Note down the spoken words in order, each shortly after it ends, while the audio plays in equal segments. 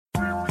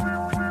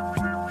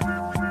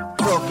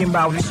talking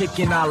about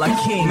chicken a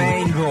la king,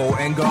 mango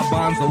and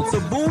garbanzo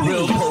tabbouleh,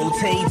 real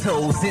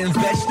potatoes and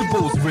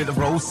vegetables with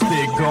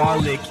roasted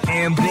garlic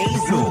and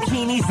basil,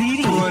 zucchini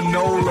ziti,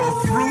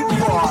 granola fruit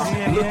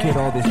bar. Look at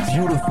all this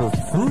beautiful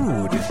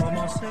food.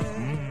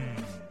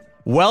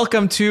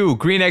 Welcome to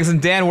Green Eggs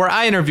and Dan, where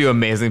I interview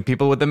amazing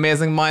people with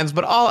amazing minds,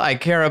 but all I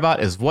care about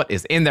is what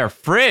is in their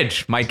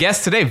fridge. My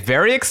guest today,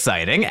 very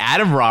exciting,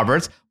 Adam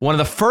Roberts, one of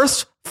the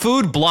first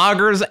food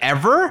bloggers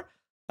ever.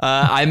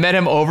 I met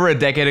him over a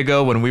decade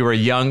ago when we were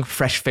young,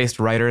 fresh-faced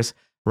writers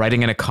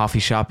writing in a coffee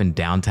shop in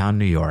downtown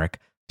New York.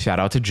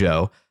 Shout out to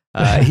Joe.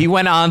 He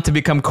went on to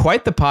become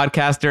quite the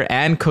podcaster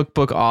and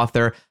cookbook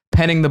author,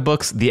 penning the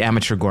books The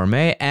Amateur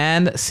Gourmet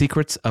and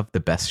Secrets of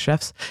the Best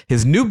Chefs.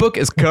 His new book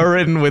is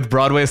co-written with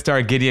Broadway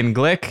star Gideon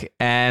Glick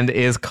and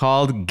is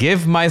called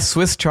Give My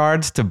Swiss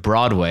Chards to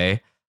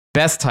Broadway.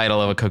 Best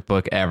title of a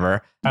cookbook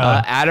ever.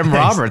 Adam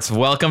Roberts,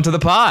 welcome to the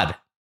pod.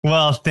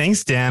 Well,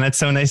 thanks, Dan. It's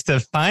so nice to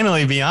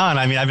finally be on.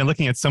 I mean, I've been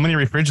looking at so many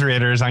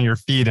refrigerators on your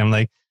feed. I'm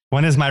like,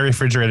 when is my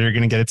refrigerator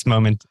going to get its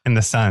moment in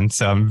the sun?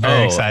 So I'm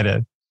very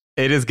excited.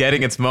 It is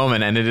getting its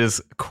moment, and it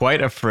is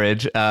quite a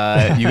fridge. You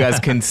guys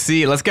can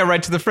see. Let's get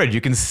right to the fridge.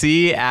 You can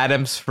see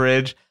Adam's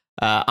fridge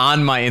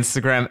on my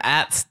Instagram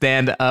at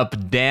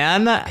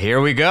StandUpDan. Here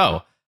we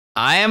go.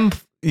 I'm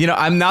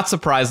not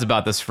surprised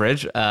about this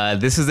fridge.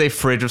 This is a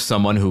fridge of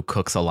someone who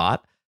cooks a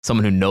lot,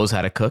 someone who knows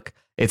how to cook.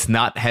 It's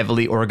not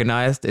heavily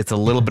organized. It's a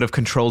little bit of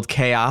controlled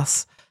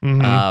chaos.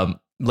 Mm-hmm.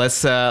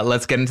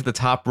 Let's get into the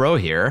top row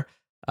here.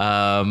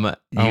 Oh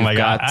my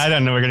God. I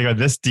don't know. We're going to go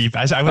this deep.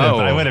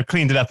 I would have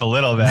cleaned it up a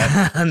little bit.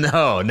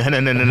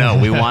 No.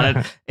 We want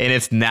it in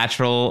its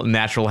natural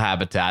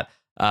habitat.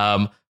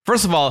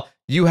 First of all,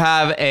 you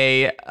have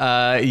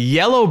a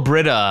yellow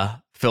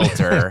Brita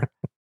filter.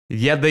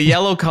 Yeah, the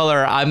yellow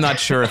color, I'm not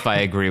sure if I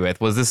agree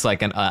with. Was this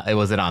like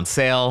was it on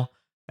sale?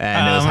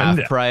 And it was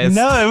half price?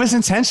 No, it was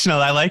intentional.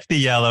 I like the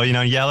yellow. You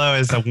know, yellow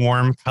is a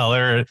warm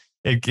color.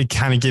 It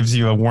kind of gives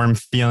you a warm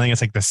feeling.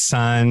 It's like the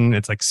sun.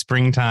 It's like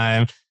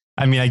springtime.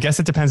 I mean, I guess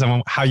it depends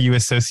on how you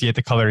associate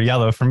the color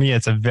yellow. For me,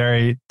 it's a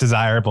very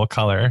desirable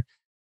color.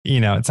 You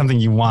know, it's something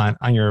you want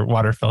on your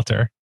water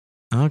filter.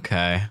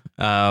 Okay.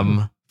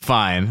 Fine.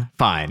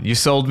 You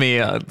sold me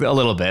a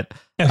little bit.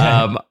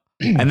 And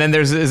then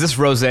is this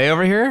rosé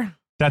over here?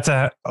 That's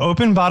an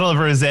open bottle of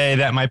rosé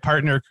that my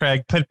partner,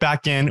 Craig, put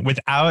back in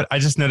without, I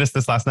just noticed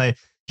this last night.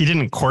 He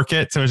didn't cork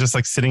it. So it was just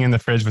like sitting in the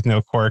fridge with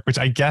no cork, which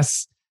I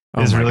guess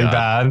is really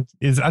bad.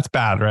 That's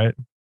bad, right?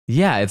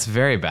 Yeah, it's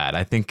very bad.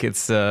 I think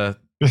it's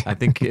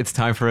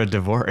time for a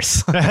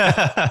divorce.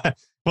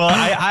 Well,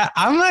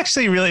 I'm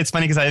actually really, it's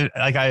funny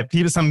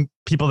because some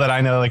people that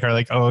I know are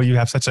like, oh, you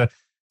have such a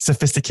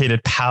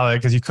sophisticated palate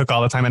because you cook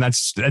all the time. And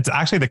it's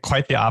actually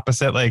quite the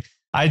opposite. Like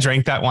I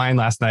drank that wine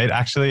last night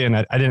actually, and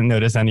I didn't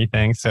notice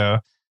anything. So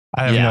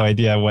I have no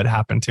idea what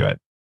happened to it.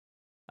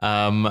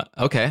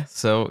 Okay.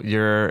 So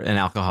you're an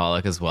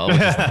alcoholic as well, which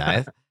is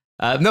nice.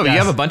 No, yes. You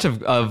have a bunch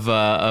of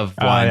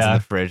wines in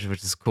the fridge,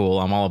 which is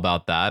cool. I'm all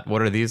about that.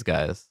 What are these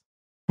guys?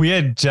 We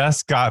had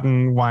just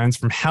gotten wines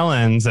from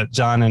Helen's at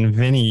John and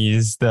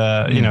Vinny's,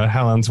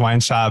 Helen's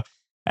wine shop.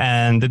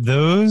 And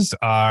those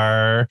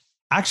are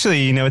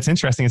actually, what's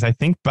interesting is I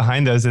think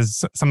behind those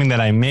is something that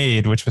I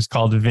made, which was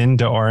called Vin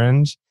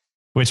d'Orange,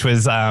 which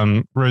was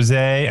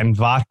rosé and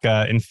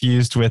vodka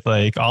infused with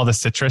like all the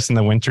citrus in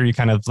the winter. You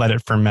kind of let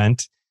it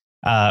ferment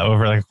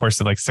over like a course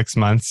of like 6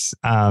 months.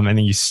 And then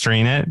you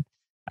strain it.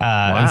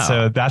 Wow. And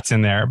so that's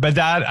in there. But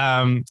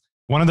that,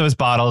 one of those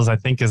bottles, I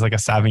think, is like a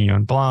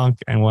Sauvignon Blanc,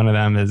 and one of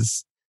them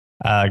is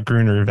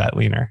Gruner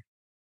Veltliner.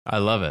 I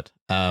love it.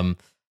 And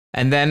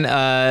then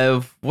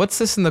what's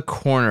this in the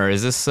corner?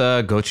 Is this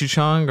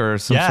gochujang or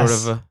some sort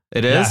of?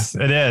 It is? Yes,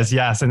 it is.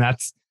 Yes.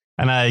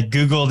 And I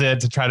Googled it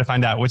to try to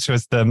find out which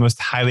was the most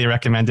highly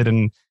recommended.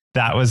 And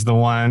that was the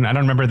one. I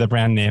don't remember the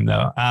brand name,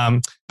 though.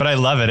 But I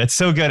love it. It's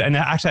so good. And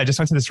actually, I just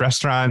went to this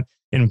restaurant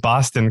in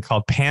Boston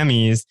called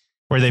Pammy's,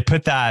 where they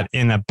put that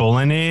in a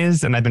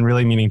bolognese, and I've been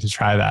really meaning to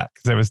try that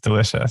because it was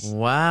delicious.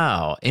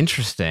 Wow,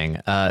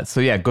 interesting. So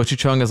yeah,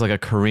 gochujang is like a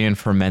Korean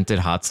fermented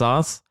hot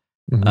sauce.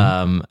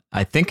 Mm-hmm.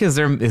 I think is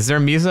there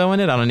miso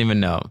in it? I don't even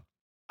know.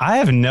 I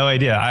have no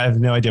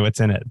idea. What's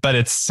in it, but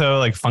it's so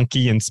like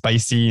funky and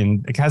spicy,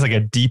 and it has like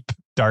a deep,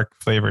 dark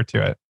flavor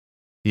to it.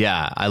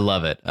 Yeah, I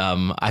love it.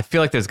 I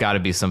feel like there's got to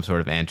be some sort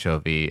of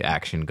anchovy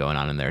action going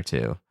on in there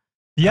too.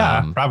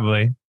 Yeah,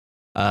 probably.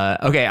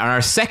 Okay, on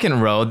our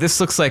second row,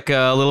 this looks like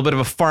a little bit of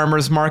a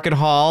farmer's market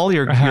haul.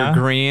 Your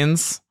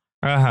greens.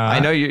 I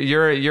know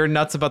you're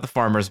nuts about the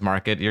farmer's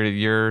market.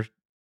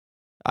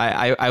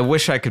 I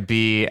wish I could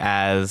be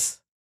as.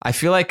 I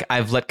feel like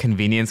I've let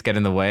convenience get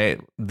in the way.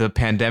 The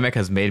pandemic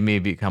has made me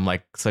become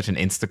like such an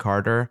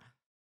Instacarter,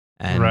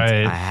 and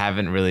I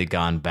haven't really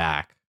gone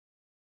back.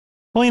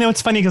 Well,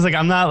 it's funny because like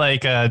I'm not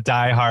like a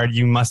diehard,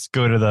 you must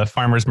go to the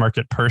farmer's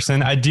market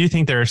person. I do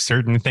think there are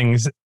certain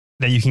things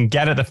that you can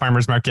get at the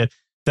farmer's market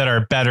that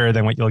are better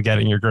than what you'll get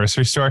in your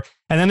grocery store.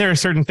 And then there are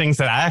certain things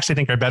that I actually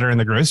think are better in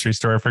the grocery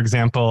store. For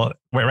example,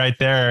 right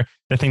there,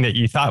 the thing that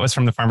you thought was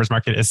from the farmer's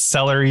market is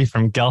celery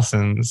from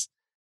Gelson's,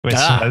 which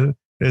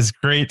is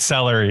great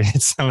celery.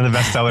 It's some of the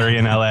best celery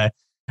in LA.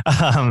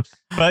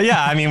 But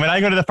yeah, I mean, when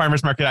I go to the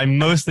farmer's market, I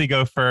mostly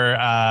go for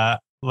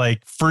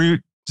like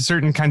fruit,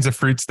 certain kinds of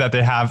fruits that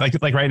they have,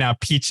 like right now,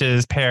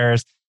 peaches,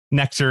 pears,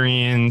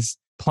 nectarines,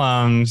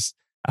 plums,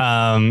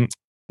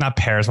 not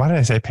pears. Why did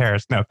I say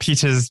pears? No,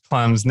 peaches,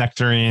 plums,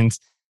 nectarines,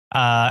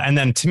 and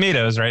then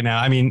tomatoes right now.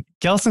 I mean,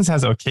 Gelson's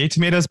has okay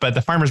tomatoes, but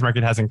the farmer's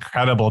market has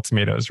incredible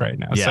tomatoes right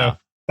now. Yeah. So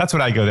that's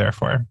what I go there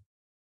for.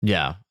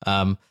 Yeah.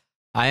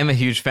 I am a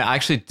huge fan. I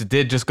actually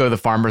did just go to the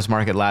farmer's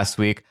market last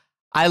week.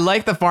 I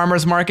like the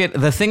farmer's market.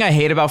 The thing I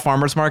hate about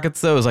farmer's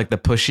markets, though, is like the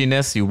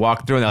pushiness. You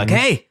walk through and they're like,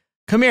 hey,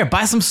 come here,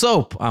 buy some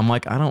soap. I'm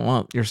like, I don't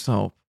want your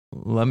soap.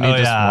 Let me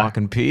walk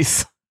in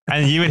peace.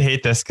 And you would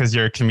hate this because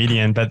you're a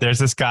comedian, but there's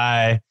this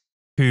guy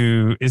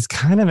who is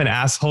kind of an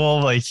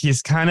asshole. Like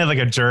he's kind of like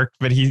a jerk,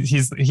 but he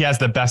has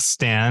the best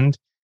stand.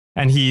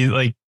 And he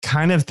like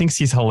kind of thinks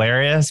he's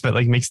hilarious, but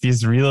like makes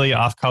these really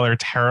off-color,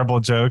 terrible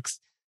jokes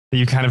that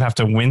you kind of have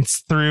to wince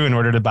through in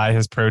order to buy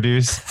his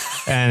produce.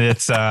 And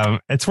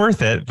it's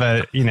worth it.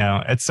 But you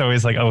know, it's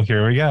always like, oh,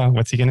 here we go.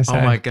 What's he going to say?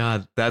 Oh my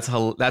God. That's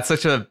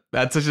such a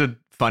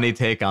funny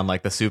take on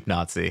like the soup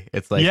Nazi.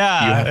 It's like,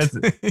 yeah,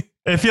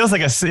 it feels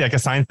like a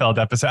Seinfeld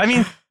episode. I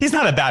mean, he's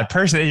not a bad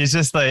person. He's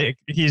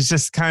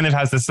just kind of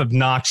has this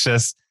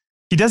obnoxious,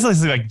 he does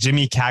this like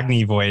Jimmy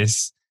Cagney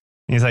voice.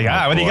 And he's like,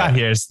 what do you got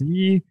here?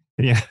 See?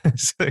 Yeah.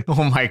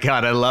 Oh my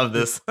God. I love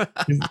this.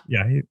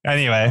 Yeah.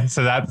 Anyway,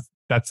 so that's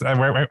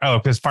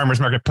because farmer's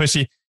market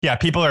pushy. Yeah.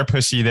 People are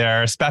pushy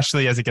there,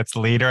 especially as it gets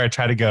later. I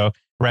try to go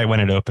right when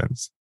it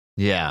opens.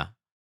 Yeah.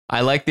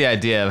 I like the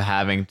idea of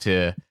having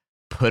to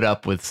put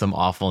up with some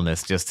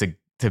awfulness just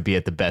to be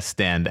at the best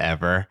stand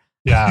ever.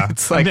 Yeah.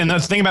 It's like, the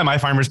thing about my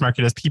farmer's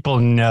market is people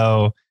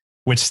know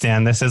which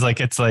stand this is. Like,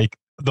 it's like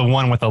the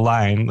one with a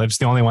line. It's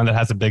the only one that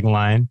has a big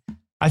line.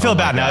 I feel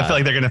bad now. I feel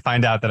like they're going to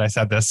find out that I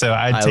said this. So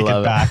I take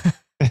it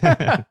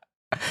back.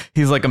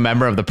 He's like a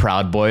member of the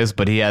Proud Boys,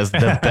 but he has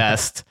the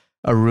best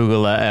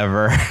arugula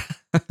ever.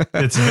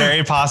 It's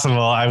very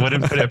possible. I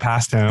wouldn't put it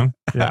past him.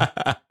 Yeah.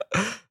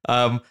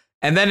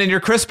 And then in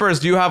your crispers,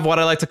 do you have what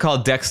I like to call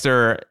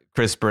Dexter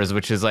crispers,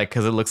 which is like,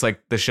 because it looks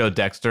like the show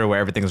Dexter, where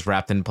everything's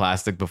wrapped in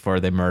plastic before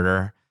they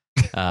murder,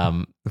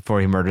 before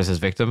he murders his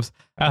victims.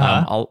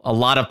 A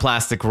lot of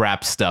plastic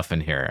wrapped stuff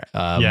in here.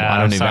 I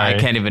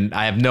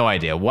have no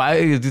idea.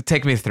 Why?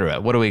 Take me through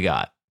it. What do we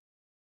got?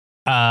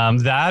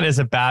 That is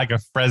a bag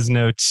of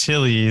Fresno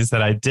chilies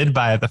that I did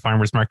buy at the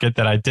farmer's market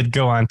that I did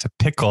go on to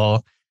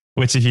pickle,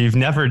 which if you've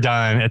never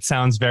done, it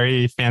sounds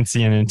very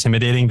fancy and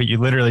intimidating, but you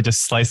literally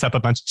just slice up a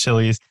bunch of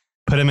chilies,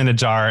 put them in a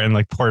jar and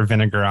like pour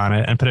vinegar on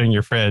it and put it in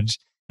your fridge.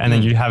 And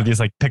then you have these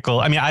like pickle.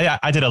 I mean,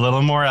 I did a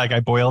little more, like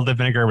I boiled the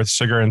vinegar with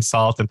sugar and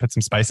salt and put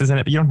some spices in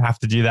it, but you don't have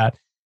to do that.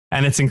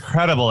 And it's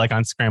incredible, like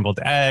on scrambled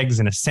eggs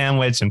and a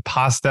sandwich and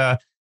pasta.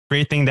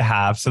 Great thing to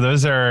have. So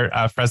those are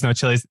Fresno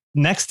chilies.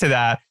 Next to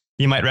that,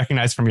 you might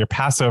recognize from your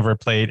Passover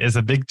plate is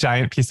a big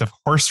giant piece of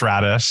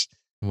horseradish.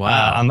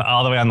 Wow.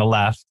 All the way on the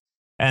left.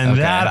 And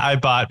that I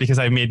bought because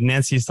I made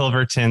Nancy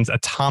Silverton's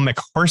atomic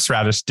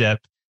horseradish dip,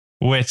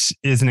 which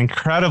is an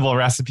incredible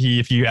recipe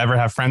if you ever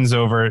have friends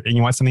over and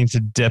you want something to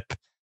dip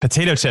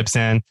potato chips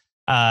in.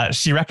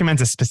 She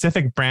recommends a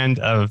specific brand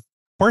of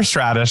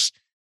horseradish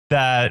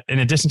that, in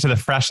addition to the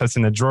fresh that's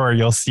in the drawer,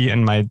 you'll see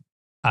in my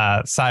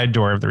side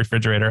door of the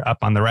refrigerator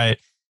up on the right,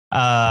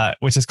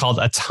 which is called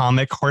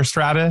atomic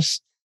horseradish.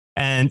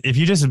 And if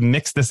you just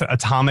mix this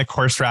atomic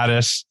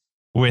horseradish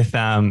with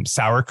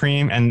sour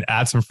cream and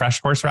add some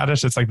fresh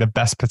horseradish, it's like the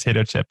best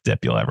potato chip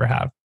dip you'll ever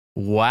have.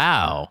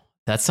 Wow.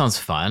 That sounds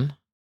fun.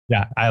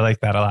 Yeah, I like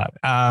that a lot.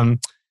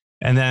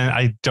 And then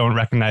I don't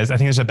recognize, I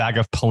think there's a bag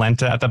of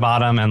polenta at the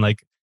bottom and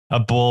like a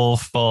bowl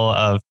full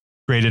of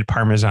grated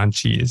Parmesan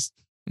cheese.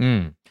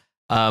 And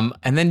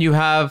then you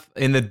have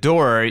in the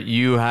door,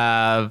 you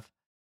have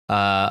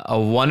a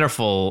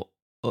wonderful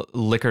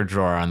liquor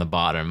drawer on the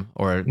bottom,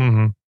 or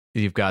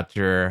you've got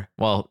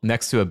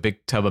next to a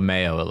big tub of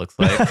mayo, it looks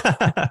like.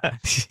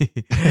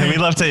 We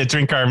love to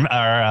drink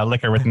our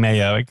liquor with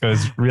mayo. It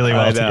goes really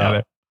well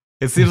together.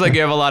 It seems like you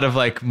have a lot of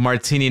like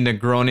martini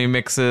Negroni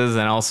mixes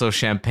and also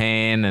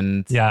champagne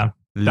and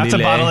that's a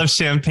bottle of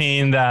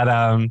champagne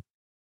that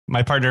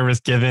my partner was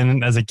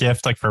given as a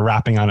gift, like for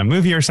wrapping on a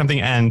movie or something.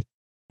 And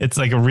it's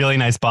like a really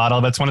nice bottle.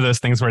 That's one of those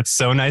things where it's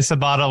so nice a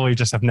bottle, we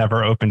just have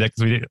never opened it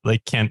because we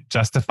like can't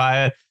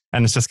justify it,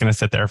 and it's just going to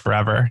sit there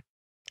forever.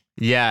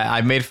 Yeah, I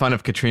made fun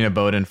of Katrina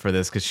Bowden for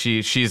this because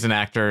she's an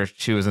actor.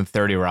 She was in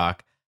 30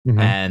 Rock,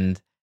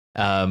 and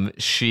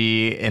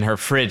she in her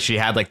fridge she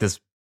had like this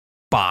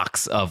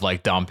box of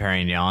like Dom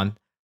Perignon,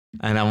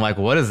 and I'm like,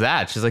 what is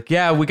that? She's like,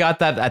 yeah, we got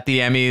that at the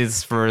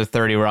Emmys for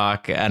 30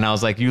 Rock, and I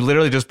was like, you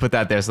literally just put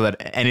that there so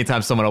that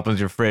anytime someone opens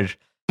your fridge,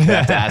 they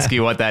have to ask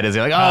you what that is.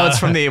 You're like, oh, it's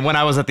from when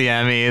I was at the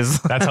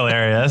Emmys. That's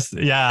hilarious.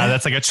 Yeah,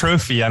 that's like a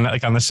trophy on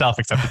the shelf,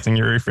 except it's in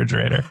your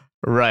refrigerator.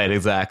 Right,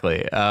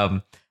 exactly.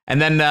 And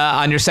then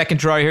on your second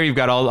drawer here, you've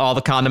got all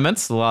the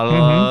condiments, a lot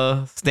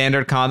of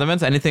standard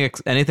condiments.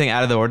 Anything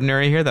out of the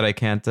ordinary here that I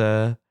can't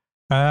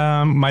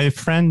My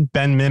friend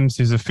Ben Mims,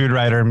 who's a food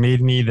writer,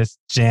 made me this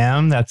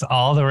jam that's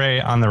all the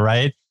way on the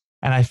right.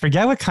 And I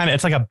forget what kind of,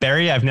 it's like a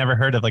berry I've never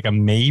heard of, like a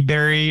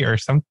mayberry or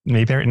some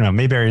mayberry. No,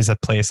 mayberry is a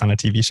place on a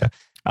TV show.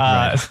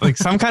 Right. Like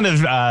some kind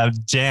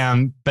of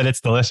jam, but it's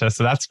delicious.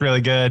 So that's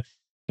really good.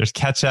 There's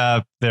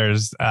ketchup.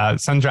 There's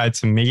sun-dried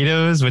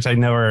tomatoes, which I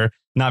know are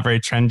not very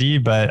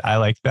trendy, but I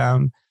like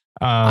them.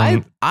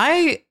 I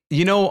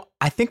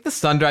think the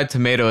sun-dried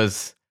tomato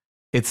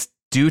it's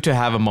due to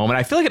have a moment.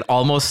 I feel like it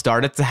almost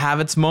started to have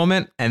its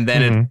moment, and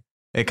then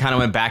it kind of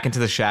went back into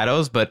the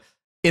shadows. But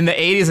in the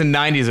 80s and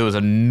 90s, it was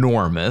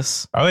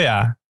enormous. Oh,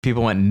 yeah.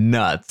 People went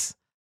nuts.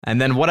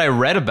 And then what I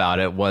read about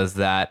it was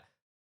that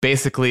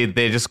basically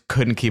they just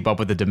couldn't keep up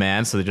with the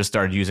demand, so they just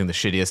started using the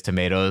shittiest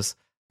tomatoes,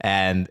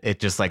 and it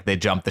just like they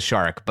jumped the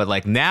shark. But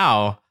like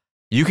now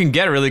you can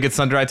get really good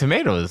sun-dried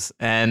tomatoes,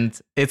 and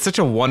it's such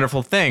a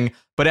wonderful thing,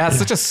 but it has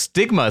such a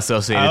stigma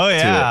associated to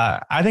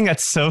it. I think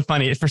that's so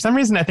funny. For some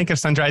reason, I think of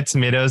sun-dried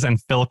tomatoes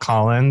and Phil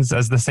Collins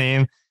as the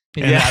same.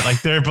 That,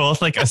 like, they're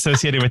both like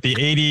associated with the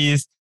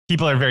 80s.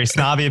 People are very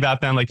snobby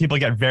about them. Like, people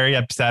get very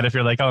upset if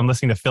you're like, oh, I'm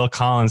listening to Phil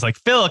Collins. Like,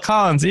 Phil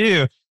Collins,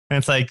 ew. And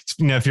it's like,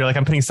 if you're like,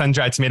 I'm putting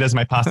sun-dried tomatoes in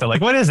my pasta,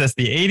 like, what is this,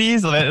 the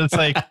 80s? It's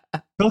like,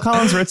 Phil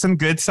Collins wrote some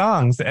good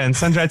songs, and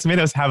sun-dried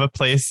tomatoes have a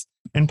place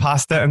in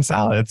pasta and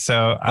salad.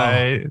 So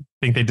I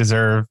think they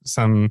deserve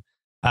some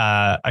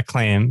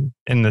acclaim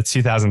in the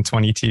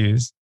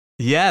 2022s.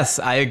 Yes,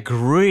 I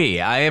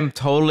agree. I am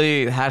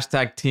totally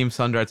 #team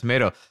sun-dried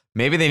tomato.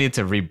 Maybe they need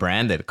to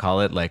rebrand it,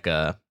 call it like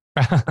I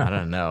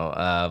don't know.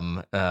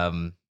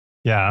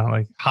 Yeah,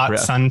 like hot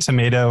sun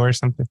tomato or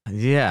something.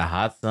 Yeah,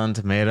 hot sun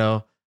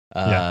tomato.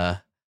 I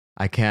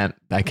can't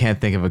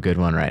think of a good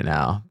one right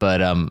now,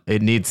 but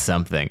it needs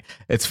something.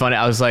 It's funny.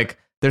 I was like,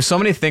 there's so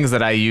many things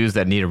that I use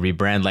that need a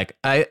rebrand. Like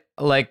I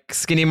like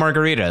skinny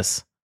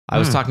margaritas. I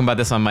was talking about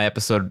this on my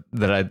episode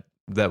that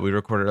we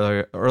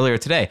recorded earlier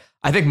today.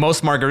 I think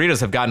most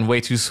margaritas have gotten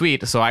way too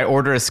sweet, so I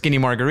order a skinny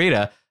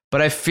margarita.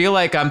 But I feel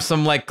like I'm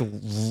some like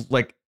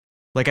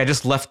I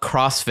just left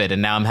CrossFit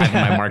and now I'm having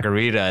my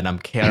margarita and I'm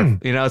careful.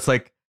 It's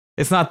like,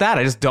 it's not that.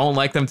 I just don't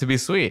like them to be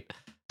sweet.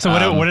 So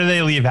what do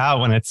they leave out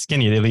when it's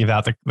skinny? They leave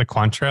out the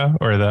Cointreau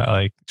or the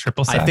like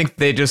triple sec? I think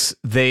they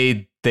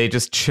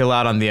just chill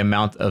out on the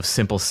amount of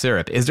simple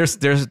syrup. Is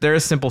there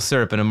is simple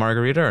syrup in a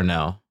margarita or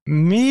no?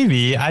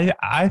 Maybe.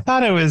 I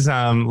thought it was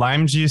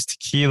lime juice,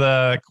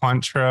 tequila,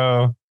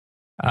 Cointreau.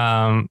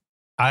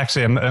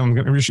 Actually,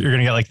 I'm sure you're going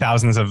to get like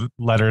thousands of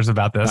letters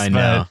about this. I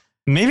know.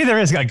 But maybe there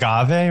is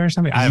agave or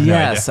something. I have no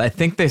idea. I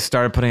think they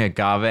started putting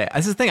agave.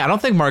 That's the thing. I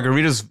don't think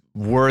margaritas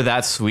were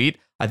that sweet.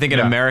 I think in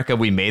America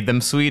we made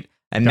them sweet.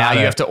 And now you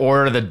have to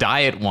order the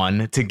diet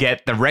one to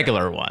get the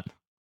regular one.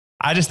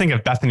 I just think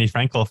of Bethany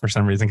Frankel for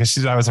some reason, because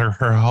that was her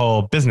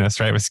whole business,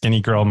 right? With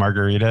skinny girl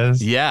margaritas.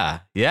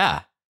 Yeah.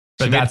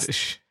 But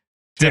that's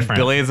different.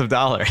 Billions of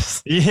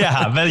dollars.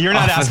 Yeah, but you're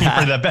not asking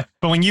for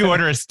but when you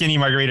order a skinny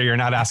margarita, you're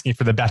not asking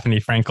for the Bethany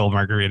Frankel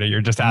margarita.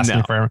 You're just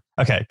asking for,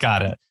 okay,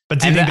 got it. But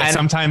do you think that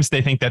sometimes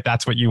they think that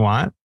that's what you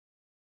want?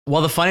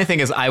 Well, the funny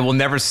thing is I will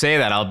never say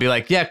that. I'll be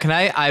like, yeah,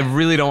 I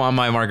really don't want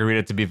my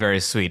margarita to be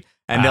very sweet.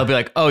 And they'll be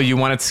like, oh, you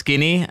want it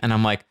skinny? And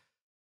I'm like,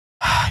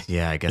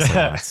 yeah, I guess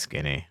I want it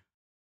skinny.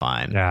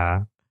 Fine.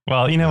 Yeah.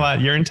 Well, you know what?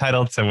 You're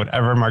entitled to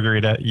whatever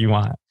margarita you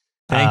want.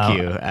 Thank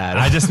you,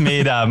 Adam. I just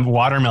made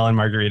watermelon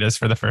margaritas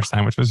for the first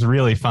time, which was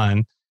really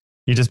fun.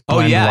 You just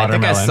blend watermelon. I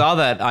think I saw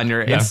that on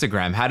your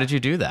Instagram. How did you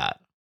do that?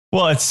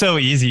 Well, it's so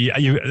easy.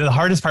 The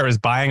hardest part was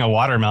buying a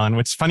watermelon,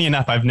 which, funny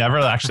enough, I've never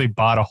actually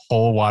bought a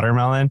whole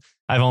watermelon.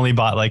 I've only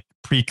bought like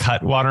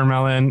pre-cut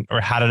watermelon or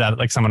had it at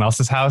like someone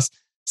else's house.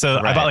 So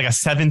I bought like a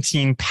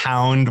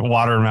 17-pound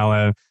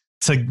watermelon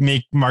to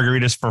make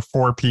margaritas for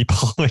 4 people,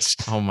 which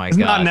is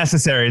not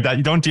necessary. That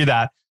you don't do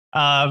that.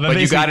 But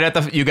you got it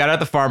at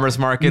the farmer's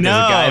market. There's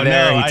a guy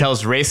there. He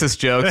tells racist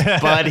jokes,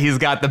 but he's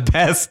got the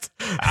best.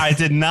 I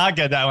did not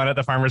get that one at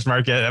the farmer's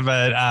market,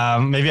 but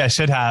maybe I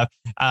should have.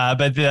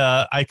 But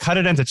I cut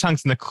it into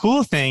chunks, and the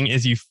cool thing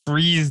is you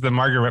freeze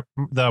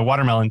the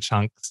watermelon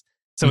chunks.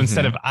 So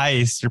instead of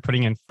ice, you're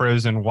putting in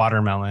frozen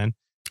watermelon.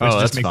 Which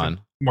that's just makes fun. It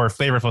more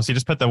flavorful. So you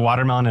just put the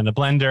watermelon in a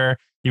blender.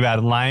 You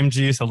add lime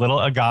juice, a little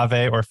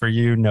agave, or for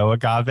you, no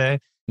agave. And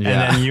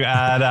then you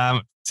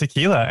add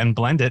tequila and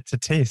blend it to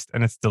taste,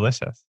 and it's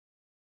delicious.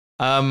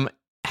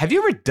 Have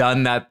you ever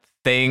done that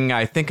thing?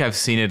 I think I've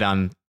seen it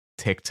on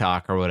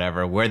TikTok or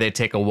whatever, where they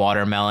take a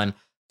watermelon,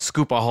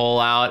 scoop a hole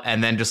out,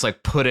 and then just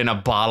like put in a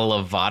bottle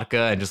of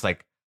vodka and just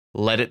like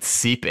let it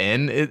seep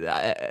in.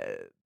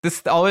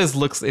 This always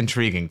looks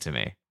intriguing to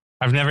me.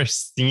 I've never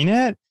seen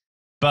it,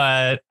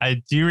 but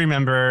I do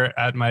remember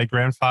at my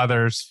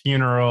grandfather's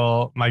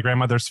funeral, my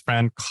grandmother's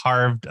friend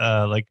carved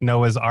like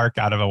Noah's Ark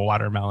out of a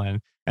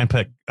watermelon and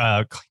put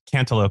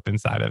cantaloupe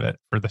inside of it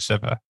for the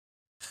Shiva.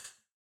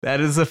 That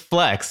is a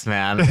flex,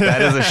 man.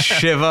 That is a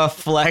Shiva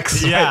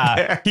flex. Yeah,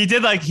 right there.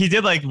 He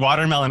did like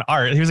watermelon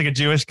art. He was like a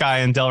Jewish guy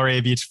in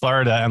Delray Beach,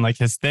 Florida, and like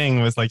his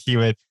thing was like he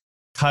would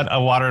cut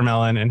a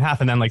watermelon in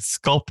half and then like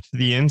sculpt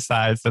the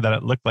inside so that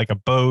it looked like a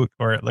boat,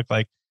 or it looked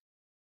like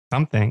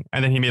something.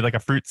 And then he made like a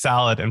fruit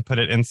salad and put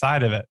it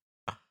inside of it.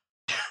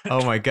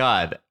 Oh my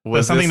God.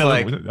 Was something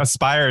to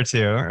aspire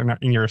to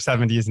in your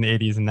 70s and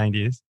 80s and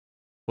 90s.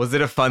 Was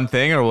it a fun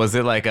thing, or was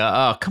it like,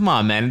 oh, come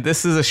on, man,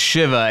 this is a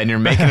Shiva and you're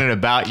making it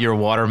about your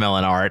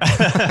watermelon art?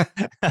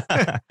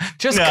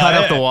 Just cut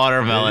up the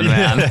watermelon,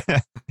 man.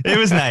 It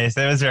was nice.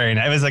 It was very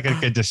nice. It was like a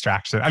good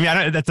distraction. I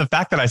mean, that's the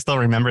fact that I still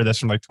remember this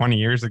from like 20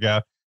 years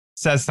ago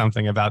says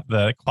something about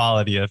the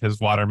quality of his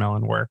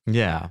watermelon work.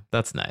 Yeah,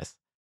 that's nice.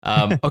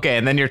 Okay,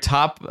 and then your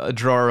top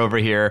drawer over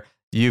here,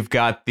 you've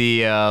got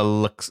the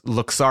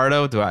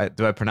Luxardo. Do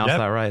I pronounce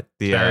that right?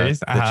 The cherries.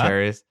 The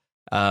cherries.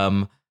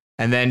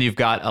 And then you've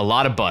got a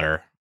lot of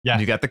butter. Yeah.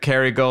 You got the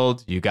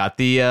Kerrygold. You got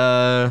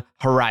the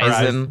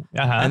Horizon.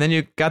 And then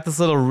you got this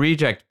little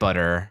reject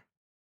butter.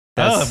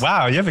 Oh,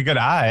 wow. You have a good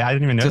eye. I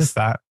didn't even notice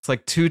that. It's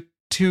like two.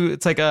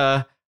 It's like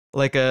a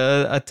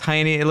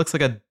tiny, it looks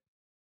like a,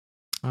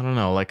 I don't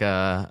know, like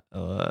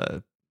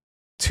a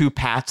 3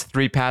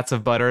 pats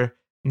of butter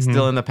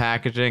still in the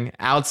packaging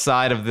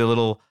outside of the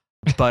little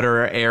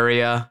butter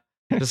area,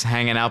 just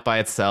hanging out by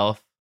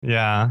itself.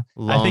 Yeah.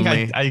 Lonely. I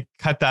think I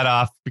cut that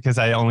off because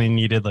I only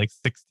needed like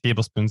 6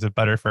 tablespoons of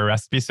butter for a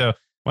recipe. So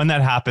when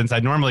that happens,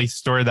 I normally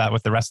store that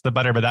with the rest of the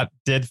butter, but that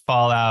did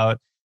fall out.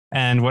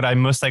 And what I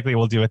most likely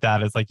will do with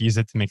that is like use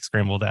it to make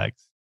scrambled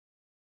eggs.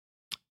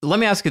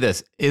 Let me ask you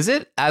this. Is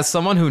it, as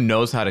someone who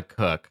knows how to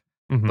cook,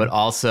 but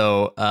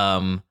also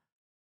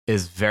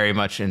is very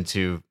much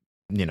into,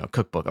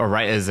 cookbook, or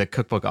as a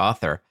cookbook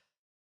author,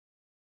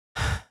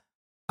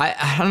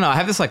 I don't know. I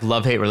have this like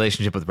love-hate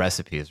relationship with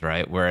recipes,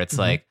 right? Where it's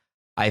like,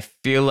 I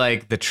feel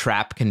like the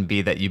trap can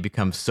be that you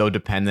become so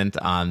dependent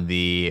on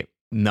the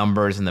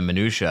numbers and the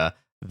minutia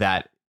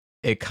that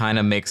it kind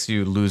of makes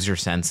you lose your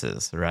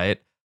senses, right?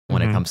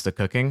 When it comes to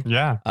cooking.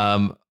 Yeah.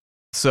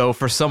 So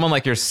for someone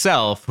like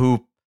yourself,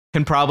 who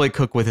can probably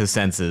cook with his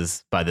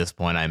senses by this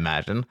point, I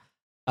imagine.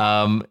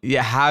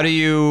 How do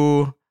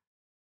you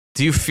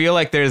feel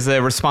like there's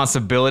a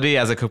responsibility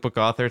as a cookbook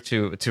author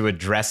to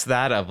address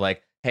that of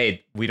like,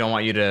 hey, we don't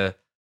want you to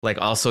like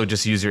also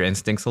just use your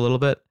instincts a little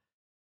bit?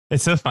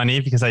 It's so funny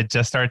because I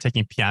just started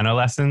taking piano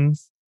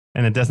lessons,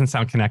 and it doesn't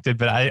sound connected,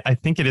 but I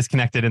think it is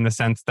connected in the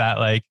sense that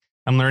like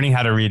I'm learning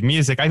how to read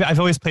music. I've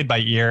always played by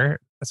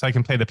ear, so I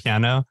can play the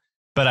piano,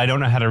 but I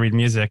don't know how to read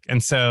music.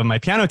 And so my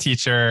piano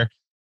teacher,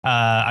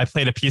 I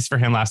played a piece for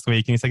him last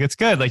week, and he's like, it's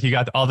good. Like you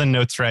got all the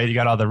notes right. You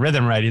got all the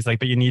rhythm right. He's like,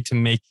 but you need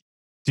to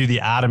do the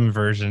Adam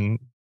version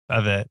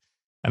of it.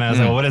 And I was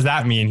like, well, what does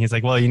that mean? He's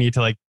like, well, you need to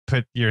like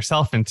put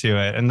yourself into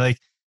it. And like,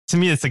 to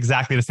me, it's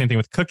exactly the same thing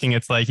with cooking.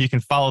 It's like you can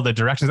follow the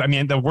directions. I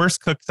mean, the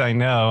worst cooks I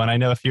know, and I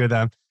know a few of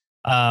them,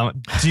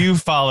 do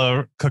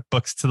follow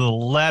cookbooks to the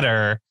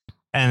letter.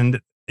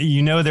 And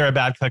they're a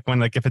bad cook when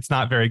like if it's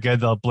not very good,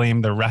 they'll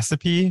blame the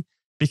recipe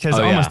because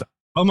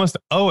almost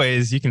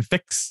always you can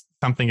fix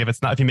something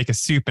if you make a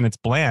soup and it's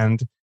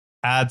bland,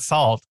 add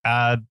salt,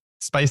 add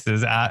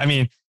spices.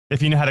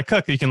 If you know how to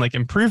cook, you can like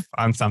improve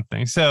on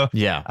something. So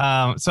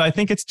so I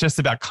think it's just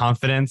about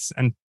confidence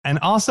and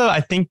also I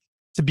think,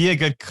 to be a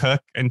good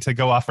cook and to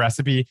go off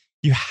recipe,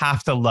 you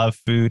have to love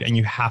food and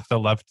you have to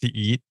love to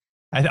eat.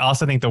 I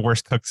also think the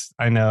worst cooks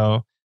I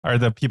know are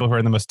the people who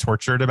are the most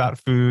tortured about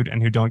food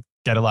and who don't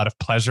get a lot of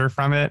pleasure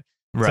from it.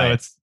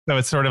 Right. So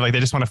it's sort of like they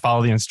just want to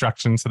follow the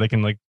instructions so they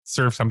can like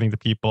serve something to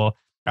people,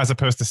 as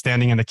opposed to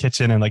standing in the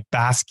kitchen and like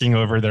basking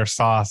over their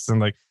sauce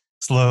and like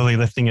slowly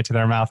lifting it to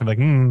their mouth and like,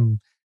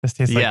 this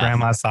tastes like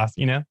grandma's sauce,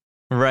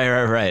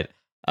 Right.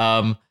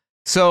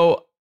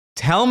 So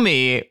tell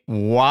me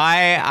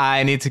why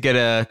I need to get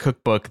a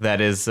cookbook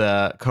that is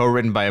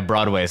co-written by a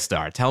Broadway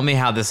star. Tell me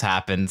how this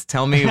happened.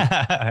 Tell me.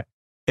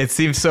 It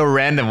seemed so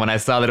random when I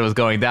saw that it was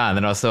going down.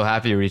 And I was so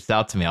happy you reached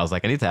out to me. I was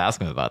like, I need to ask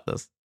him about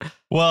this.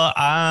 Well,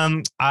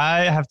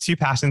 I have 2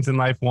 passions in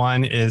life.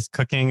 One is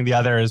cooking. The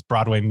other is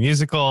Broadway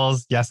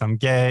musicals. Yes, I'm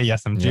gay.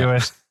 Yes, I'm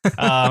Jewish.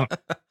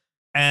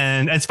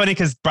 And it's funny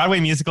because Broadway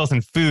musicals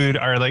and food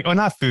are like,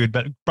 not food,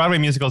 but Broadway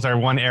musicals are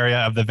one area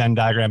of the Venn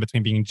diagram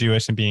between being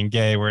Jewish and being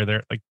gay, where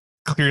they're like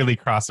clearly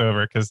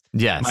crossover because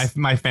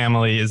my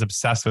family is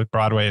obsessed with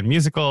Broadway and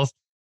musicals.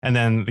 And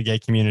then the gay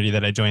community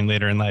that I joined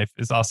later in life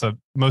is also,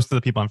 most of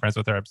the people I'm friends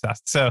with are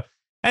obsessed. So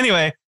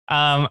anyway,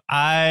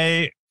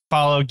 I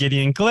follow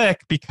Gideon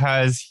Glick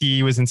because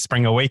he was in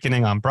Spring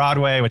Awakening on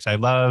Broadway, which I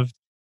loved.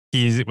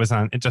 He was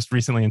on just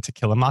recently in To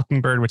Kill a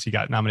Mockingbird, which he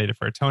got nominated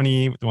for a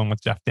Tony, the one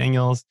with Jeff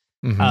Daniels.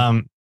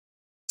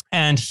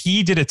 And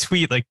he did a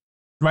tweet like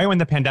right when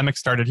the pandemic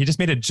started. He just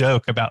made a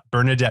joke about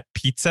Bernadette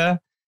Pizza.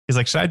 He's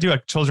like, should I do a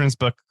children's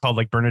book called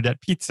like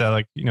Bernadette Pizza?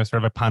 Like, sort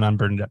of a pun on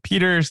Bernadette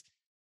Peters.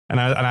 And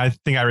I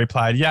think I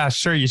replied, yeah,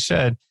 sure, you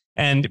should.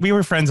 And we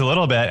were friends a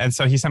little bit. And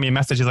so he sent me a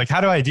message. He's like,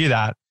 how do I do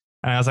that?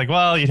 And I was like,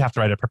 well, you'd have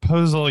to write a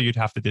proposal. You'd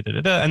have to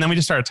da-da-da-da. And then we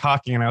just started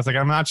talking. And I was like,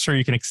 I'm not sure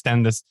you can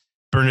extend this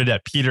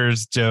Bernadette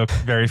Peters joke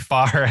very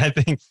far. I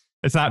think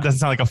doesn't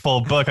sound like a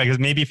full book. Like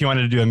maybe if you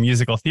wanted to do a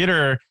musical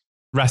theater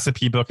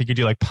recipe book, you could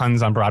do like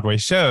puns on Broadway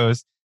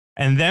shows.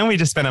 And then we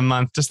just spent a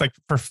month just like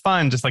for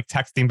fun, just like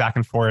texting back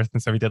and forth.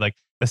 And so we did like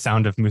The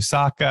Sound of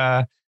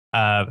Moussaka,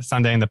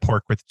 Sunday and the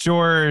Pork with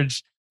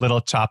George, Little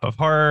Chop of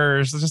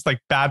Horrors, just like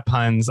bad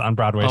puns on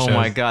Broadway shows. Oh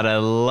my God, I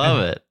love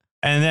it.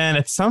 And then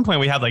at some point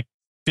we had like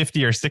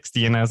 50 or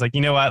 60. And I was like,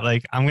 you know what?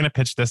 Like, I'm going to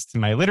pitch this to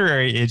my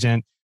literary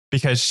agent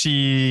because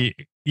she,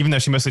 even though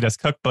she mostly does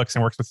cookbooks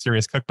and works with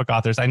serious cookbook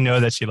authors, I know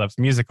that she loves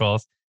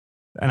musicals.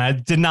 And I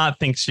did not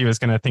think she was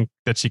going to think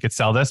that she could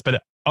sell this,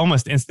 but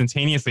almost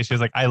instantaneously, she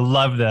was like, I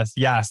love this.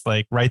 Yes,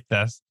 like write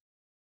this.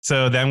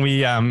 So then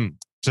we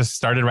just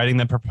started writing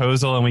the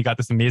proposal, and we got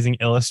this amazing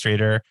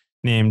illustrator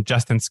named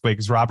Justin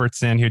Squiggs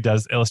Robertson, who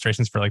does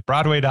illustrations for like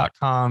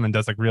Broadway.com and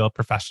does like real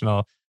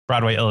professional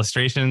Broadway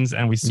illustrations.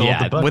 And we sold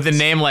the books. With a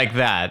name like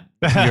that,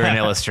 you're an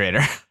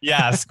illustrator.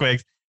 Yeah,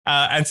 Squiggs.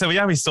 And so,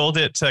 we sold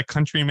it to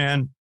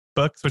Countryman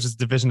Books, which is a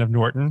division of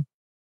Norton.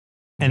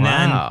 And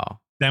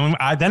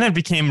then it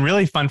became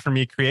really fun for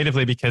me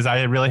creatively because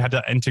I really had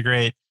to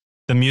integrate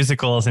the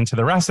musicals into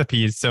the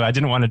recipes. So I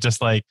didn't want to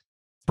just like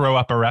throw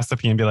up a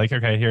recipe and be like,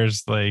 okay,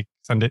 here's like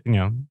Sunday,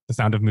 the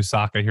Sound of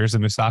Moussaka. Here's a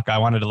moussaka. I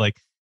wanted to like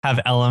have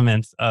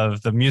elements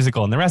of the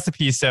musical in the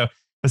recipe. So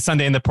the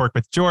Sunday in the Pork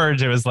with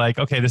George, it was like,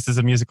 okay, this is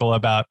a musical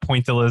about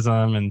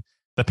pointillism and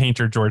the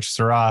painter George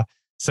Seurat.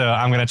 So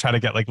I'm going to try to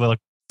get like little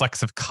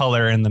flecks of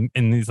color in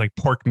these like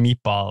pork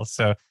meatballs.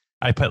 So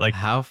I put like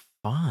how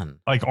fun,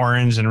 like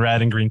orange and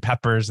red and green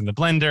peppers in the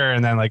blender,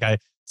 and then like I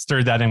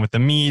stirred that in with the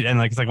meat, and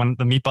like it's like when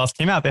the meatballs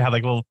came out, they had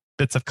like little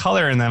bits of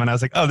color in them, and I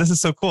was like, oh, this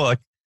is so cool! Like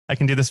I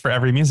can do this for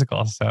every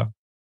musical. So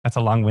that's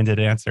a long-winded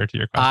answer to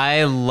your question.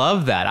 I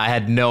love that. I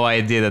had no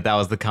idea that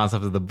was the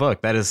concept of the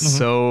book. That is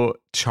so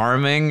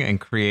charming and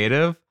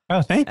creative.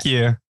 Oh, thank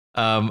you.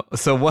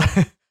 So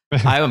what?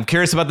 I'm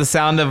curious about the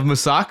Sound of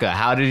Moussaka.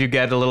 How did you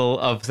get a little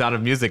of Sound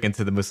of Music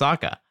into the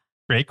Moussaka?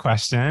 Great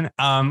question.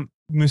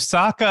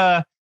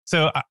 Moussaka.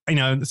 So,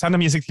 the Sound of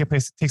Music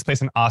takes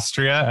place in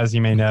Austria, as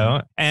you may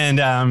know. And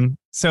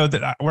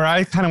where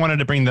I kind of wanted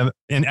to bring and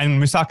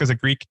moussaka is a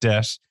Greek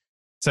dish.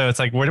 So it's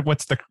like,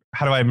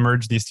 how do I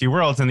merge these two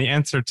worlds? And the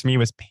answer to me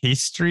was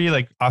pastry,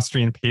 like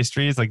Austrian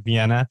pastries, like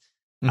Vienna,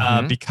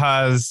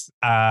 because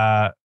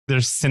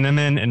there's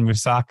cinnamon in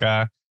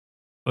moussaka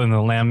in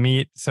the lamb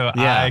meat. So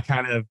I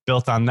kind of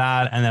built on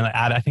that. And then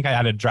I think I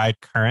added dried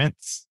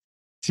currants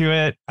to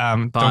it.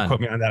 Don't quote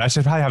me on that. I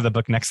should probably have the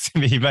book next to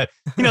me, but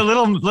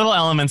little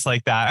elements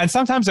like that. And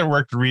sometimes it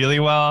worked really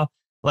well.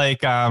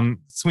 Like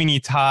Sweeney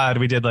Todd,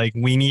 we did like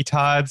Weenie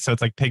Todd. So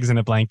it's like pigs in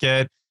a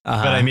blanket,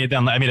 but I made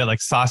it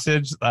like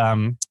sausage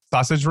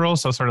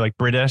rolls. So sort of like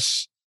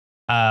British,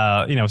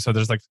 so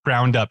there's like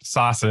ground up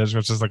sausage,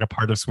 which is like a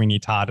part of Sweeney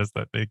Todd is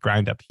that they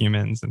grind up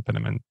humans and put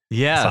them in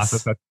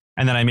sausage.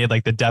 And then I made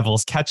like the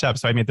devil's ketchup.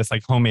 So I made this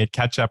like homemade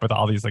ketchup with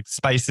all these like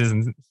spices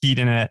and heat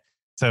in it.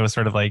 So it was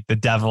sort of like the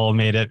devil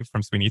made it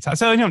from Sweeney Todd.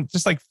 So,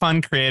 just like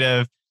fun,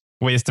 creative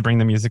ways to bring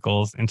the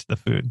musicals into the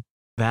food.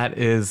 That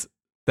is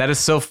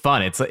so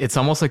fun. It's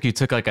almost like you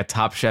took like a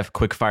Top Chef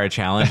quickfire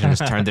challenge and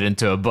just turned it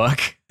into a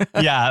book.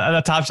 Yeah,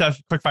 the Top Chef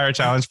quickfire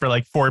challenge for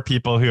like 4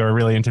 people who are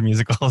really into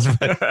musicals,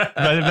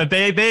 but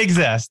they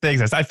exist. They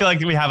exist. I feel like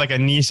we have like a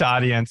niche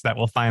audience that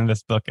will find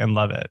this book and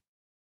love it.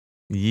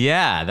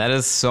 Yeah, that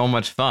is so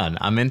much fun.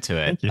 I'm into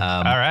it. Thank you.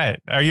 All right.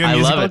 Are you a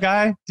musical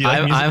guy? Do you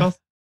like musicals?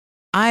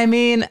 I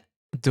mean,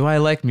 do I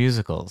like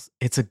musicals?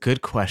 It's a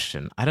good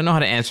question. I don't know how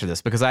to answer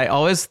this because I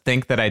always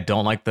think that I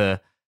don't like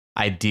the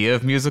idea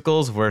of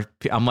musicals where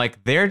I'm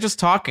like, they're just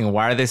talking.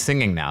 Why are they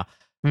singing now?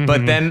 Mm-hmm.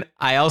 But then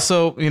I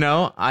also,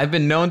 I've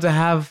been known to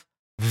have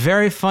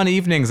very fun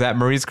evenings at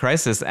Marie's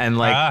Crisis and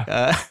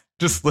like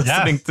just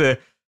listening to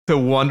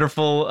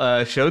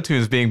wonderful show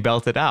tunes being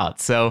belted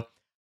out. So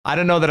I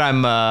don't know that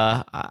I'm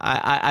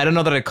I don't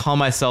know that I call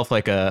myself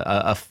like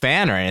a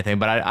fan or anything,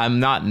 but I'm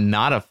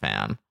not a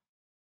fan.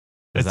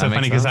 It's so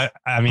funny because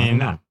I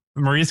mean,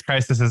 Marie's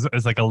Crisis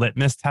is like a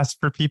litmus test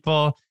for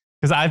people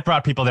because I've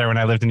brought people there when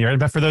I lived in New York.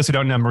 But for those who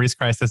don't know, Marie's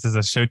Crisis is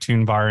a show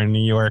tune bar in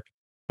New York,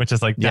 which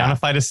is like down a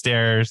flight of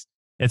stairs.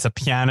 It's a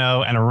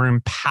piano and a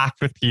room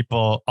packed with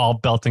people all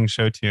belting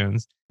show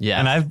tunes. Yeah.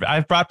 And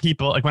I've brought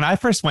people, like when I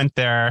first went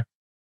there,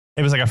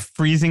 it was like a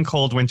freezing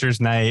cold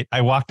winter's night. I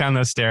walked down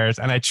those stairs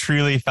and I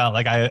truly felt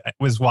like I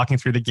was walking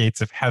through the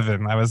gates of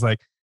heaven. I was like,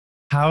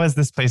 how is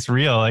this place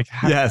real? Like,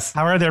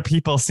 how are there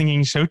people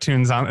singing show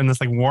tunes in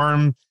this like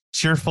warm,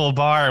 cheerful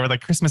bar with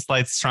like Christmas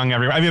lights strung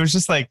everywhere? I mean, it was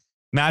just like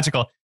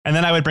magical. And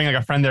then I would bring like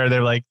a friend there.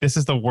 They're like, this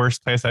is the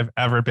worst place I've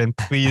ever been.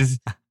 Please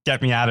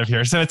get me out of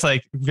here. So it's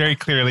like very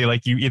clearly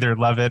like you either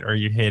love it or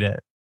you hate it.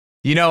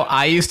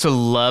 I used to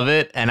love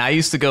it. And I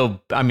used to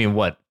go,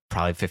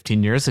 probably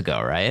 15 years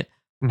ago, right?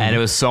 Mm-hmm. And it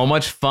was so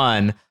much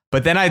fun.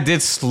 But then I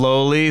did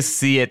slowly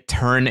see it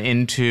turn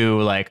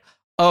into like,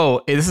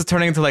 oh, this is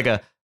turning into like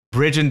a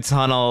bridge and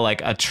tunnel,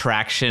 like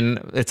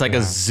attraction. It's like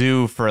a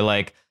zoo for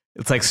like,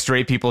 it's like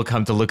straight people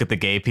come to look at the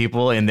gay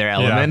people in their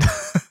element.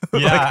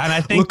 Yeah, like, and I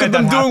think look at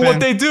them doing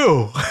what they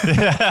do.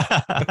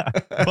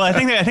 Well,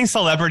 I think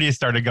celebrities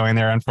started going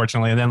there,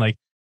 unfortunately, and then like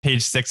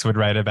Page Six would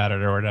write about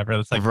it or whatever.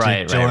 It's like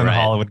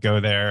Gyllenhaal would go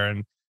there,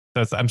 and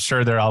so I'm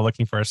sure they're all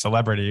looking for a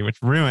celebrity, which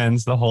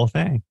ruins the whole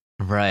thing.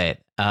 Right.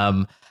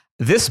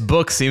 This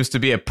book seems to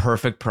be a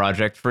perfect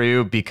project for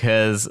you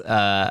because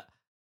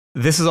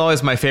this is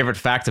always my favorite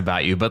fact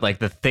about you, but like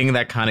the thing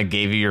that kind of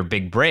gave you your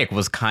big break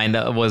was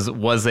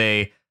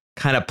a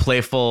kind of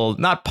playful,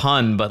 not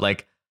pun, but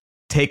like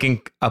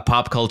taking a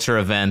pop culture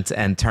event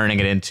and turning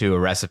it into a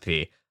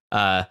recipe.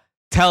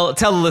 Tell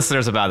the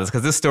listeners about this,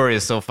 because this story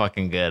is so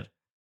fucking good.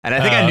 And I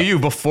think I knew you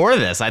before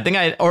this.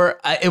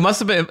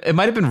 It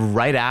might have been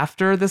right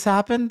after this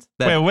happened.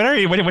 Wait,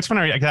 which one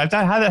are you? I've had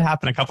that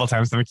happen a couple of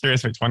times. I'm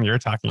curious which one you're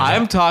talking about.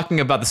 I'm talking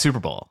about the Super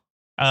Bowl.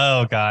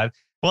 Oh, God.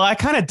 Well, I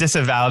kind of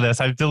disavow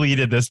this. I've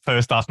deleted this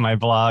post off my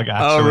blog,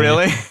 actually. Oh,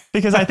 really?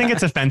 Because I think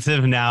it's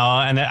offensive now,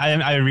 and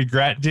I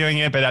regret doing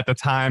it. But at the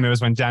time, it was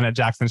when Janet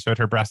Jackson showed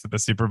her breast at the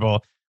Super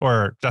Bowl,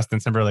 or Justin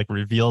Timberlake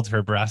revealed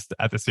her breast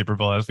at the Super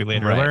Bowl, as we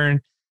later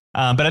learned.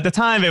 But at the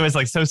time, it was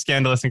like so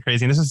scandalous and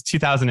crazy. And this was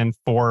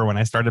 2004 when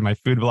I started my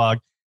food blog,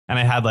 and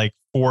I had like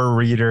 4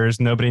 readers.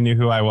 Nobody knew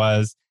who I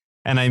was.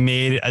 And I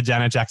made a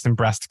Janet Jackson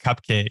breast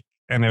cupcake,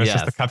 and it was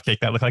just a cupcake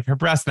that looked like her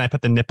breast. And I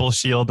put the nipple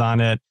shield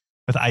on it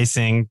with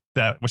icing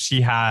that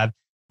she had,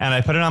 and I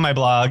put it on my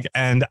blog,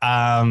 and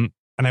I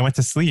went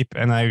to sleep,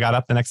 and I got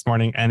up the next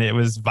morning, and it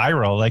was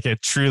viral. Like,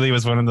 it truly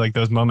was one of like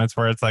those moments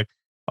where it's like,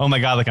 oh my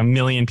God, like 1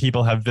 million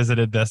people have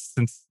visited this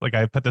since like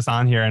I put this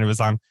on here, and it was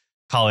on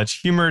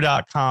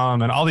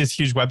collegehumor.com and all these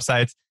huge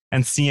websites,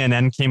 and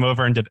CNN came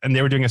over and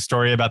they were doing a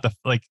story about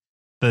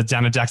the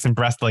Janet Jackson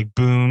breast, like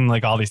boom,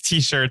 like all these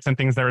t-shirts and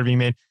things that were being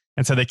made.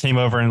 And so they came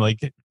over and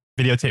like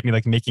videotaped me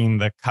like making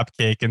the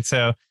cupcake. And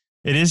so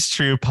it is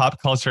true. Pop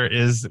culture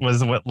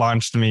was what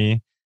launched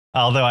me.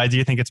 Although I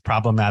do think it's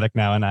problematic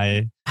now, and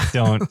I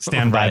don't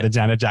stand by the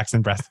Janet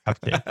Jackson breast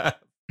cupcake.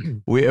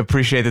 We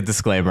appreciate the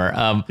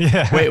disclaimer.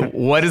 Wait,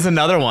 what is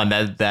another one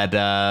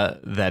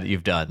that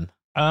you've done?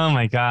 Oh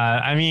my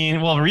God. I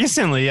mean, well,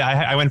 recently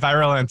I went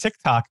viral on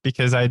TikTok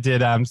because I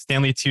did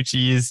Stanley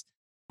Tucci's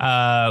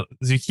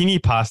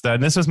zucchini pasta.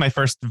 And this was my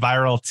first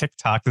viral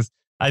TikTok.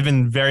 I've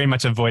been very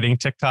much avoiding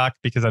TikTok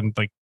because I'm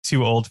like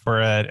too old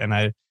for it, and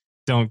I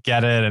don't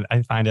get it. And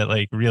I find it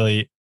like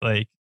really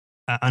like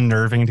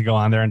unnerving to go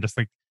on there and just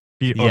like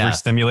be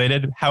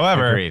overstimulated.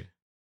 However, agreed.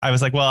 I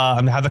was like, well,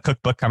 I have a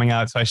cookbook coming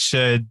out, so I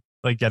should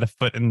like get a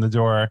foot in the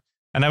door.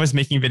 And I was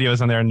making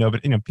videos on there, and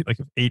nobody, like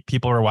 8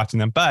 people were watching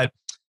them. But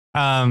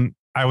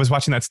I was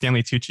watching that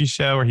Stanley Tucci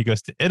show where he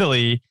goes to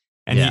Italy,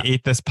 and he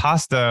ate this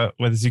pasta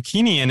with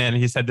zucchini in it. And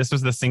he said this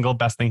was the single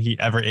best thing he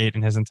ever ate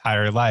in his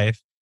entire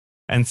life.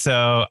 And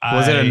so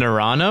was it a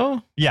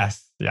Nerano?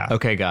 Yes. Yeah.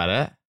 Okay. Got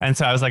it. And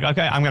so I was like,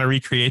 okay, I'm going to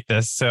recreate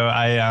this. So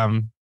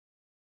I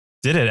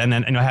did it. And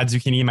then I had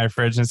zucchini in my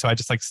fridge. And so I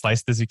just like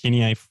sliced the zucchini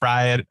and I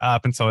fry it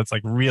up. And so it's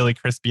like really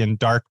crispy and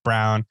dark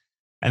brown.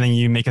 And then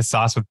you make a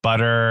sauce with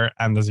butter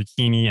and the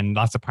zucchini and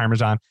lots of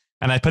Parmesan.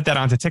 And I put that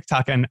onto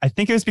TikTok. And I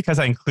think it was because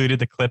I included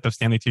the clip of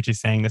Stanley Tucci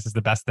saying this is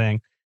the best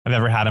thing I've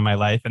ever had in my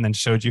life, and then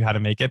showed you how to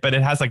make it. But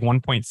it has like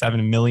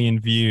 1.7 million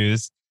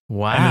views.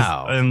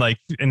 Wow.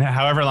 And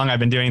however long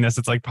I've been doing this,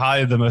 it's like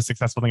probably the most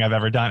successful thing I've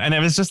ever done. And it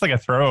was just like a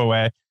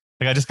throwaway.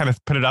 Like I just kind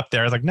of put it up there.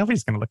 I was like,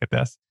 nobody's going to look at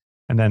this.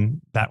 And then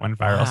that went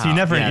viral. Wow. So you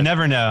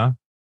never know.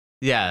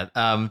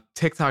 Yeah.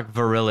 TikTok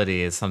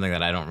virility is something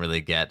that I don't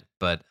really get,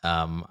 but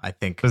I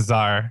think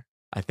bizarre.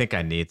 I think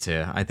I need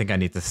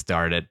to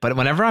start it. But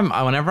whenever I'm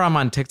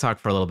on TikTok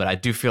for a little bit, I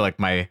do feel like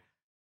my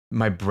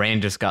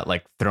brain just got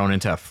like thrown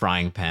into a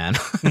frying pan.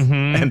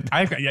 Mm-hmm.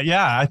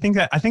 I think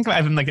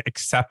I've been like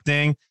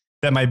accepting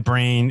that my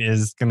brain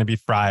is going to be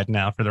fried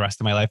now for the rest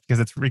of my life, because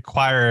it's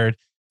required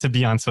to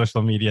be on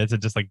social media to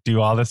just like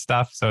do all this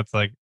stuff. So it's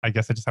like, I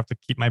guess I just have to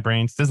keep my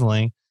brain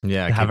sizzling.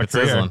 Yeah. Keep it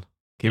sizzling.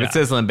 Keep it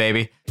sizzling,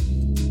 baby.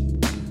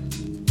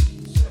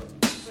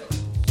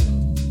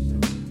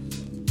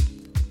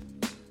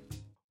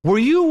 Were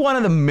you one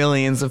of the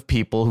millions of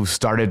people who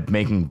started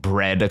making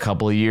bread a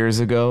couple of years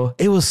ago?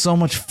 It was so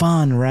much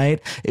fun,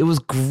 right? It was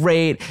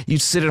great.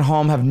 You'd sit at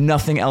home, have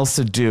nothing else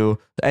to do,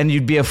 and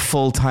you'd be a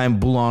full-time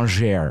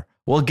boulanger.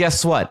 Well,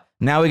 guess what?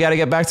 Now we got to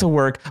get back to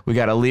work. We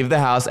got to leave the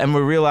house, and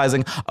we're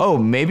realizing, oh,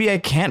 maybe I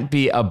can't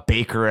be a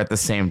baker at the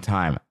same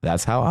time.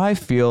 That's how I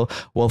feel.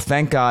 Well,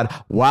 thank God,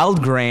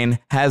 Wild Grain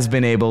has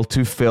been able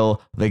to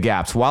fill the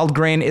gaps. Wild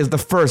Grain is the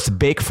first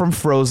bake from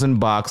frozen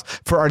box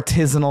for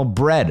artisanal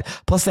bread.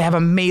 Plus, they have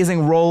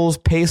amazing rolls,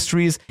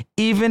 pastries,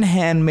 even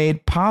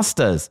handmade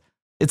pastas.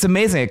 It's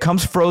amazing. It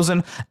comes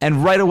frozen,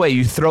 and right away,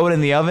 you throw it in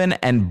the oven,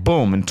 and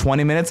boom, in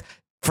 20 minutes.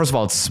 First of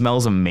all, it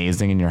smells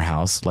amazing in your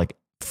house, like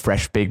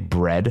fresh baked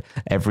bread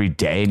every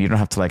day, and you don't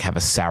have to like have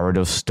a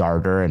sourdough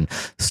starter and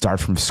start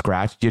from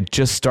scratch. You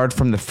just start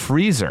from the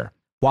freezer.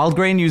 Wild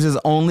Grain uses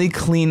only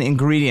clean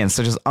ingredients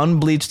such as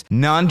unbleached,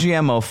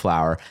 non-GMO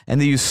flour,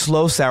 and they use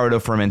slow sourdough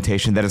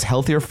fermentation that is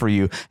healthier for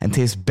you and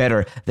tastes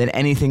better than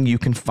anything you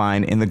can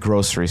find in the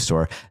grocery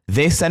store.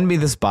 They sent me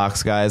this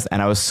box, guys,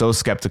 and I was so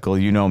skeptical.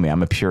 You know me,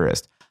 I'm a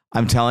purist.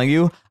 I'm telling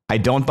you, I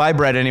don't buy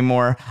bread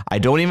anymore. I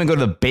don't even go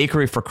to the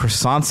bakery for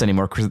croissants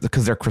anymore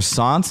because their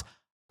croissants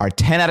are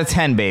 10 out of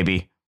 10,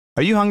 baby.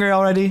 Are you hungry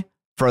already?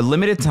 For a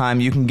limited time,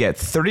 you can get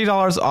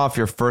 $30 off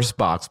your first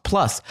box,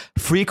 plus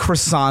free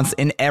croissants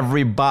in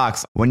every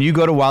box when you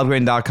go to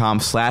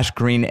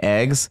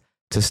wildgrain.com/greeneggs.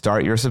 to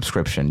start your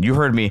subscription. You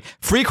heard me.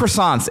 Free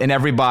croissants in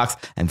every box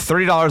and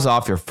 $30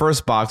 off your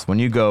first box when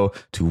you go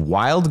to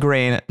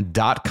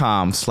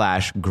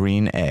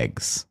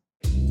wildgrain.com/greeneggs.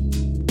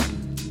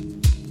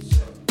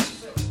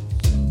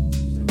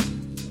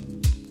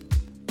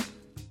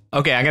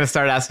 Okay, I'm going to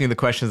start asking you the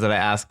questions that I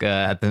ask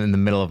in the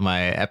middle of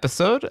my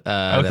episode.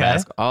 That I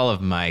ask all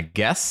of my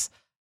guests.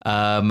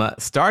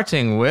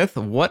 Starting with,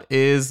 what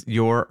is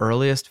your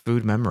earliest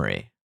food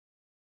memory?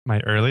 My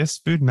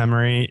earliest food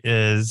memory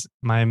is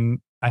I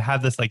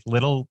had this like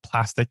little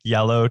plastic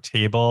yellow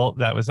table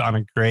that was on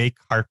a gray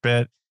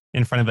carpet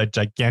in front of a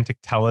gigantic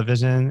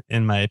television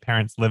in my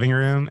parents' living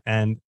room.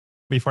 And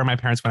before my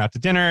parents went out to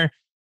dinner,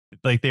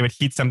 like they would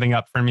heat something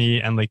up for me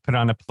and like put it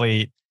on a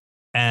plate.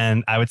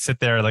 And I would sit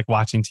there like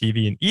watching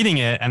TV and eating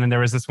it. And then there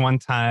was this one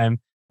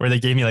time where they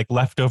gave me like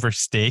leftover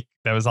steak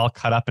that was all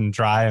cut up and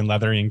dry and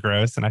leathery and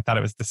gross. And I thought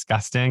it was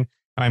disgusting.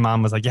 And my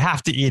mom was like, you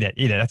have to eat it.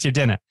 That's your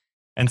dinner.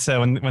 And so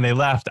when they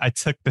left, I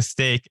took the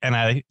steak and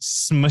I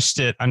smushed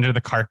it under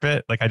the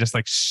carpet. Like I just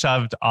like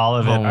shoved all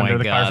of it under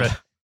the carpet.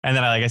 And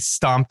then I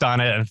stomped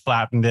on it and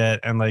flattened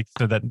it and like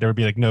so that there would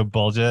be like no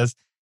bulges.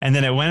 And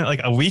then it went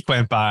like a week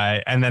went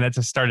by and then it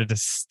just started to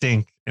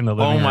stink in the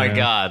living room. Oh my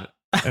God.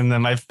 And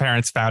then my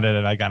parents found it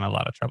and I got in a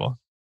lot of trouble.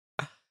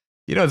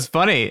 You know, it's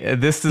funny.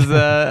 This is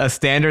a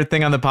standard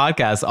thing on the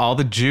podcast. All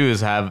the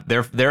Jews have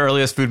their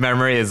earliest food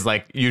memory is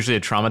like usually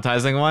a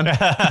traumatizing one.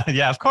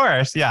 Yeah, of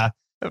course. Yeah.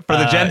 For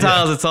the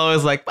Gentiles, It's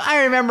always like,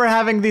 I remember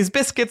having these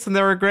biscuits and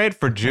they were great.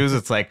 For Jews,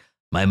 it's like,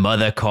 my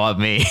mother caught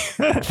me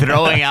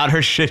throwing out her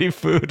shitty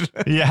food.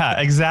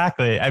 Yeah,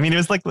 exactly. I mean, it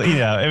was like,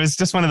 it was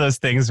just one of those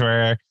things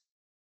where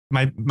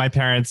my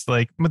parents,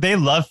 like, they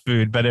love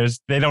food, but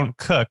they don't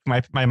cook.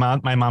 My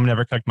mom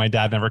never cooked. My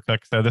dad never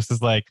cooked. So this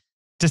is like,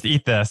 just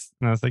eat this.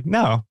 And I was like,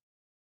 no.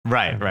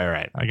 Right.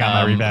 I got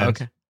my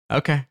revenge.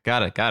 Okay.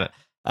 Got it.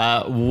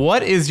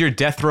 What is your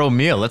death row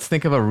meal? Let's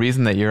think of a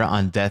reason that you're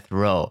on death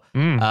row.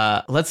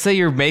 Let's say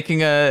you're making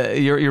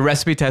your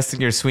recipe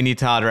testing, your Sweeney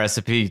Todd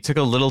recipe. You took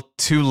a little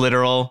too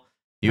literal.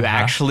 You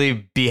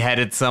actually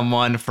beheaded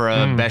someone for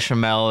a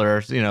bechamel or,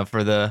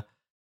 for the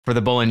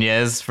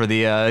bolognese, for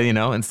the,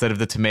 instead of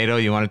the tomato,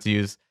 you wanted to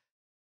use,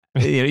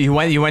 you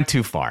went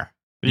too far.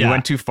 You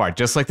went too far.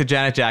 Just like the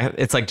Janet Jackson.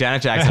 It's like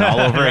Janet Jackson all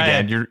over right.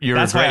 again. You're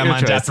That's why I'm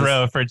on death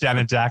row for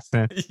Janet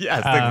Jackson. Yes,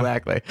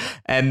 exactly.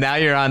 And now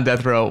you're on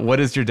death row. What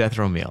is your death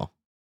row meal?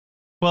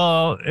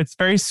 Well, it's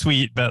very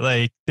sweet, but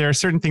like there are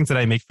certain things that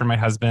I make for my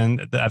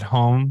husband at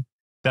home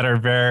that are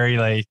very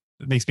like,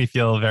 it makes me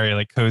feel very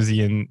like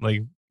cozy and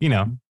like,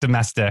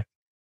 domestic.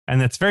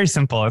 And it's very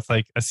simple. It's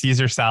like a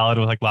Caesar salad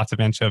with like lots of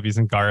anchovies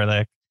and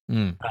garlic,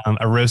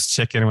 a roast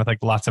chicken with like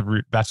lots of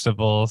root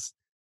vegetables.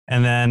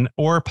 And then,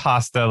 or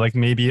pasta, like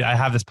maybe I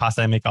have this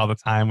pasta I make all the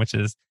time, which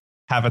is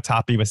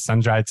cavatappi with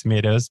sun-dried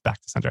tomatoes, back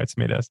to sun-dried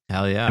tomatoes.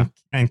 Hell yeah.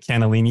 And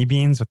cannellini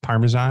beans with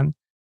Parmesan.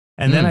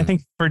 And then I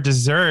think for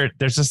dessert,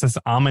 there's just this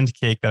almond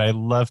cake that I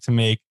love to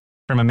make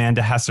from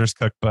Amanda Hesser's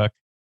cookbook.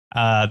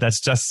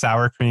 That's just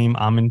sour cream,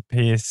 almond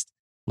paste,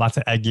 lots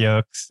of egg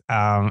yolks.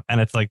 And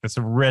it's like this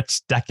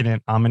rich,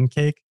 decadent almond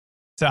cake.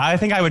 So I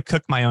think I would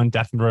cook my own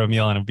death row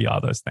meal and it would be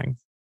all those things.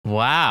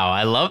 Wow,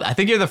 I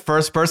think you're the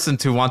first person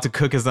to want to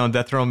cook his own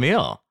death row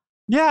meal.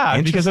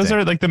 Yeah, because those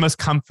are like the most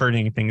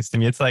comforting things to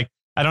me. It's like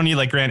I don't need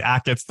like Grant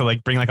Achatz to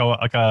like bring like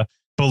a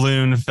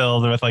balloon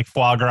filled with like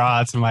foie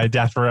gras to my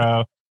death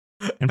row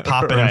and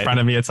pop it in front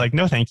of me. It's like,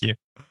 no, thank you.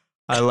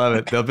 I love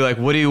it. They'll be like,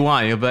 "What do you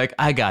want?" You'll be like,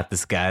 "I got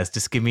this, guys.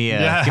 Just give me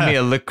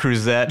a Le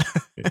Creuset."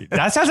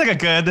 This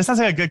sounds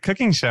like a good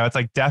cooking show. It's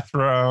like death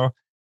row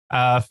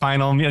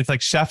final meal. It's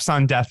like chefs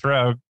on death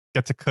row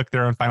get to cook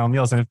their own final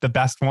meals, and if the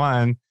best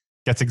one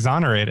gets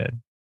exonerated.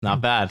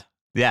 Not bad.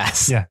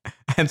 Yes. Yeah.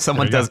 And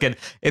someone does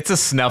it's a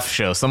snuff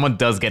show. Someone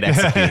does get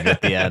executed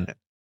at the end.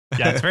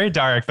 Yeah, it's very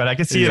dark, but I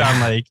could see it on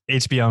like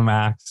HBO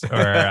Max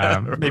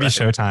or maybe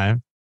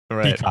Showtime.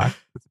 Right. Peacock.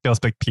 It feels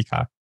like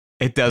Peacock.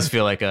 It does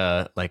feel like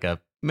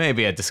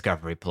maybe a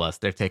Discovery Plus.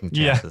 They're taking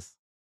chances.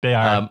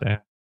 Yeah, they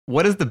are.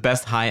 What is the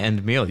best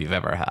high-end meal you've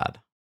ever had?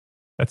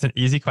 That's an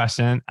easy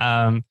question.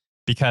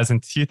 Because in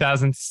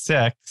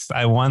 2006,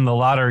 I won the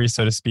lottery,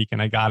 so to speak,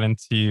 and I got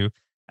into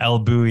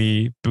El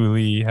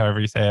Bulli, however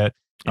you say it,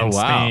 in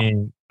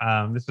Spain.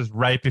 This was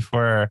right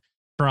before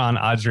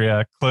Ferran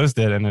Adria closed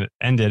it and it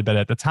ended. But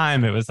at the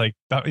time, it was like,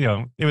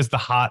 it was the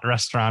hot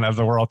restaurant of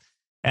the world.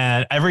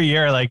 And every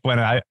year, like when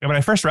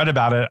I first read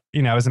about it,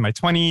 I was in my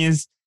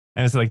 20s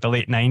and it was like the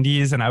late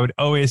 90s, and I would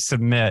always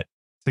submit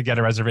to get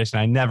a reservation.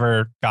 I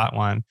never got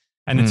one.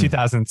 And in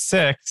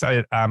 2006,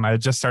 I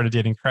had just started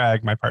dating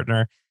Craig, my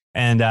partner,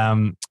 and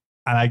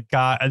I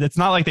got, it's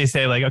not like they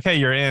say like, okay,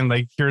 you're in,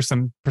 like, here's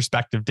some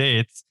prospective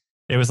dates.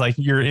 It was like,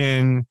 you're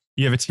in,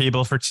 you have a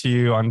table for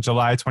two on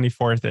July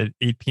 24th at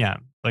 8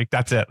 p.m. Like,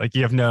 that's it. Like,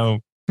 you have no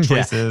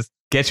choices. Yeah.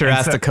 Get your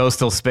ass to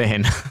coastal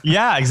Spain.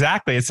 Yeah,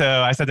 exactly. So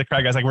I said to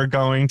Craig, I was like, we're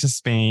going to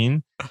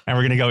Spain and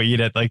we're going to go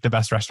eat at like the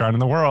best restaurant in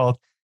the world.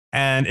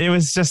 And it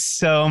was just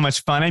so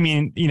much fun. I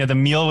mean, the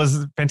meal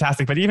was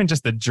fantastic, but even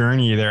just the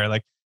journey there,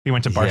 like we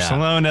went to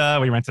Barcelona,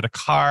 we rented a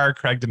car.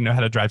 Craig didn't know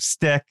how to drive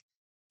stick.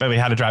 but we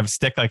had to drive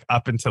stick like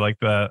up into like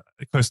the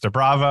Costa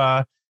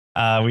Brava.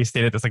 We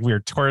stayed at this like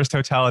weird tourist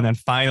hotel, and then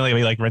finally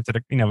we like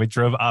rented we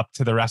drove up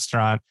to the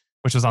restaurant,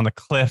 which was on the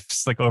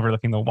cliffs, like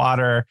overlooking the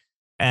water.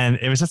 And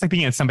it was just like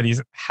being in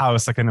somebody's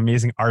house, like an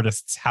amazing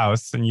artist's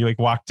house. And you like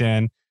walked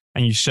in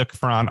and you shook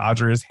Ferran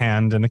Adrià's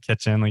hand in the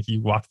kitchen. Like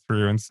you walked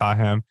through and saw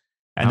him.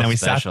 And then we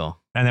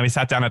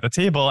sat down at the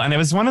table. And it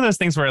was one of those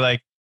things where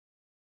like,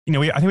 I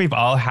think we've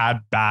all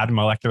had bad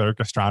molecular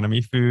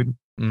gastronomy food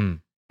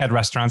at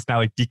restaurants now,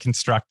 like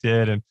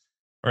deconstructed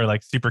or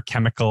like super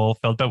chemical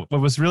filled. But what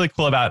was really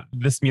cool about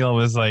this meal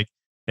was like,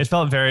 it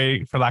felt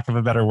very, for lack of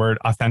a better word,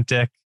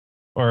 authentic.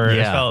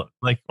 It felt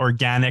like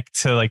organic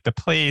to like the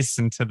place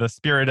and to the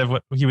spirit of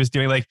what he was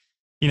doing. Like,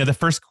 the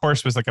first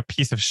course was like a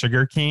piece of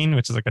sugar cane,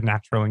 which is like a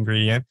natural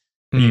ingredient.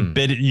 You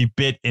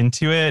bit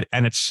into it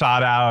and it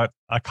shot out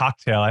a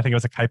cocktail. I think it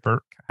was how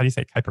do you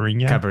say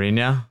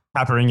caipirinha?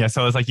 Caipirinha.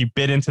 So it was like you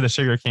bit into the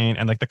sugar cane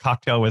and like the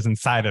cocktail was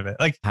inside of it.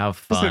 Like how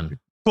fun.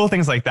 Cool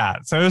things like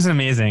that. So it was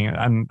amazing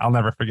and I'll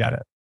never forget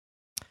it.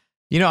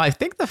 I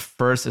think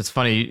it's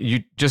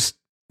funny.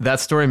 That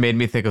story made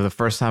me think of the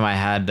first time I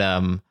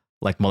had,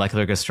 like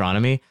molecular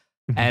gastronomy.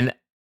 And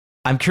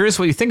I'm curious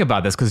what you think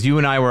about this, because you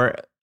and I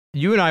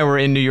were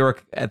in New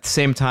York at the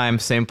same time,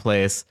 same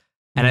place.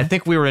 And I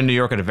think we were in New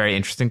York at a very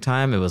interesting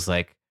time. It was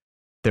like,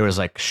 there was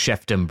like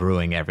chefdom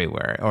brewing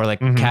everywhere, or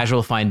like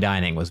casual fine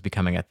dining was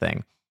becoming a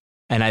thing.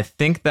 And I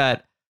think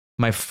that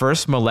my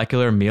first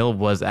molecular meal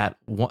was at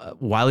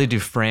Wiley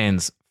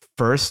Dufresne's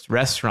first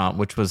restaurant,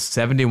 which was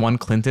 71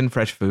 Clinton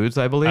Fresh Foods,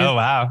 I believe. Oh,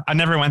 wow. I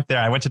never went there.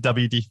 I went to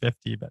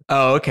WD-50, but.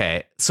 Oh,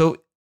 okay. So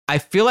I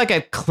feel like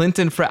at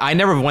Clinton, I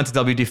never went to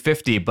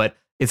WD-50, but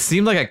it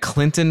seemed like at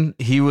Clinton,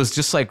 he was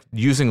just like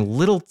using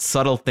little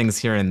subtle things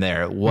here and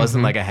there. It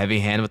wasn't like a heavy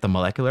hand with the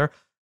molecular.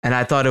 And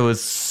I thought it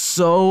was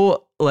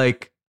so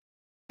like,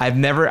 I'd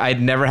never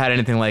had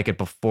anything like it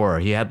before.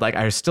 He had like,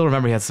 I still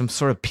remember he had some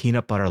sort of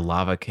peanut butter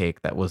lava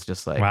cake that was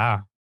just like,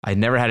 wow. I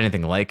never had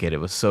anything like it. It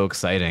was so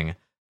exciting.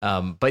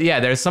 But yeah,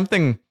 there's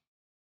something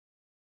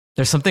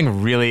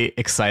really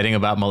exciting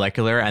about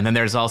molecular. And then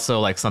there's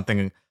also like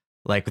something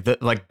like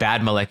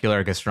bad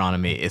molecular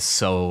gastronomy is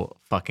so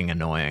fucking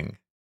annoying.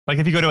 Like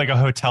if you go to like a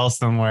hotel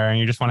somewhere and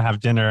you just want to have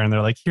dinner and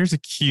they're like, here's a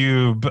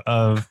cube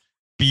of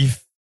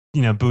beef,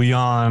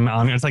 bouillon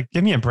on it. It's like,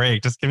 give me a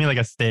break. Just give me like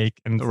a steak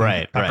and some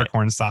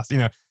peppercorn sauce,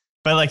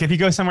 But like if you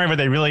go somewhere where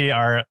they really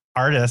are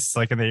artists,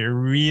 like, and they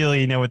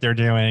really know what they're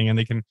doing and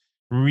they can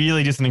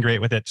really do something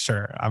great with it,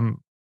 sure,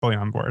 I'm fully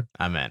on board.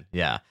 I'm in.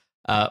 Yeah.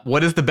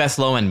 What is the best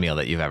low end meal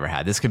that you've ever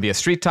had? This could be a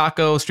street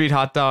taco, street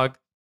hot dog.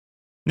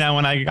 Now,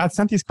 when I got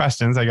sent these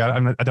questions, I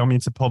don't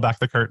mean to pull back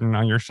the curtain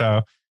on your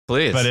show.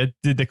 Please. But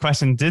the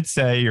question did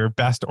say your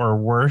best or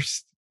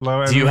worst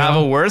low end. Do you have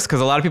a worst?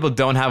 Because a lot of people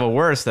don't have a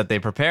worst that they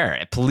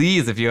prepare.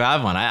 Please, if you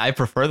have one, I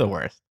prefer the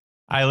worst.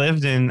 I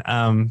lived in,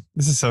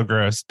 this is so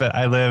gross, but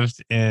I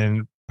lived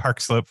in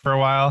Park Slope for a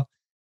while.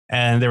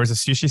 And there was a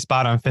sushi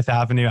spot on Fifth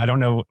Avenue. I don't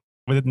know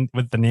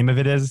what the name of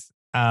it is.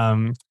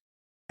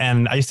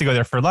 And I used to go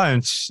there for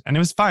lunch, and it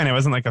was fine. It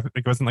wasn't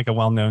like a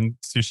well-known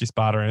sushi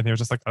spot or anything. It was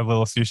just like a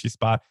little sushi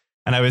spot.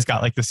 And I always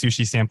got like the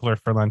sushi sampler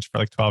for lunch for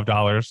like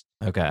 $12.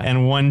 Okay.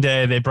 And one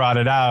day they brought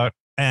it out,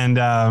 and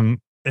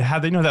it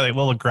had, that like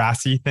little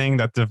grassy thing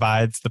that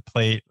divides the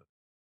plate.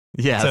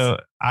 Yeah. So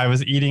I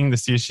was eating the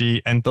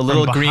sushi, and the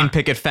little green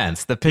picket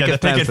fence. The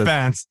picket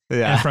fence.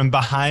 Yeah. And from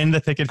behind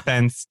the picket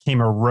fence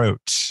came a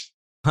roach.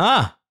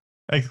 Huh.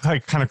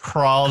 Like kind of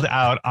crawled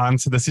out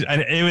onto the sushi,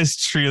 and it was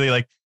truly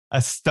like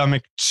a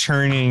stomach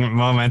churning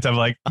moment of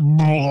like,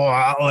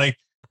 like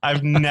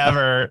I've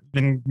never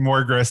been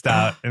more grossed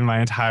out in my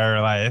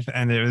entire life.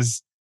 And it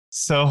was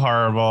so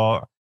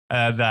horrible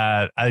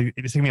that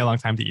it took me a long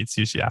time to eat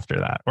sushi after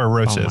that, or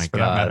roaches for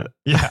that matter.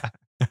 Yeah.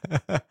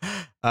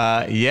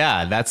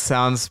 Yeah, that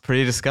sounds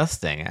pretty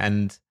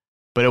disgusting.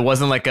 But it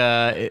wasn't like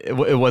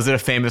was it a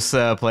famous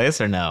place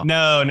or no?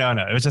 No.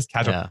 It was just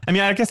casual. Yeah. I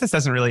mean, I guess this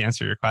doesn't really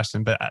answer your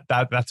question, but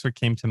that's what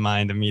came to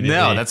mind immediately.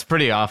 No, that's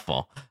pretty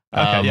awful.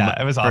 Okay, yeah,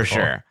 it was awful. For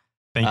sure.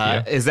 Thank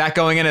you. Is that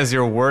going in as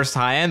your worst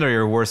high end or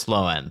your worst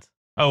low end?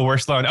 Oh,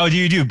 worst low end. Oh, do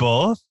you do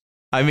both?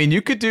 I mean,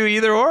 you could do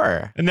either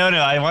or. No,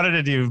 I wanted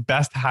to do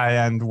best high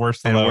end,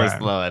 worst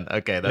low end.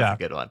 Okay, that's a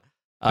good one.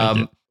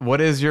 What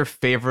is your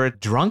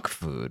favorite drunk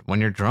food when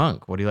you're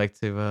drunk? What do you like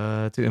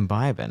to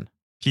imbibe in?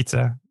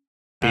 Pizza.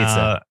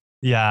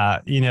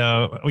 Yeah,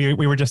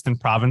 we were just in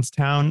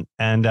Provincetown,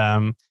 and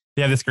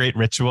they have this great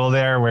ritual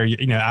there where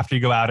after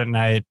you go out at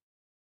night,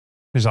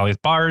 there's all these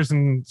bars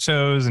and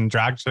shows and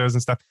drag shows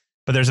and stuff.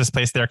 But there's this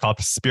place there called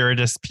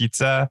Spiritus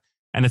Pizza,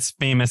 and it's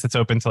famous. It's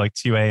open till like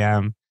 2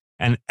 a.m.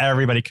 and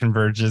everybody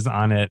converges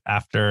on it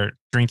after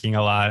drinking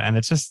a lot. And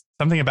it's just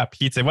something about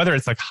pizza, whether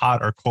it's like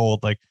hot or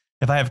cold. Like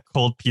if I have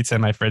cold pizza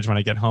in my fridge when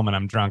I get home and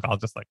I'm drunk, I'll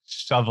just like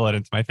shovel it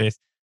into my face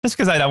just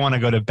because I don't want to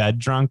go to bed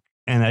drunk.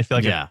 And I feel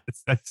like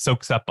it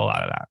soaks up a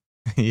lot of that.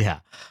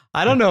 Yeah.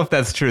 I don't know if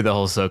that's true, the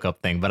whole soak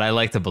up thing, but I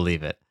like to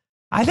believe it.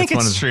 I think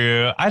it's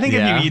true. I think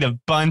if you eat a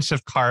bunch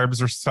of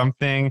carbs or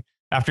something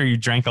after you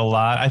drank a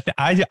lot,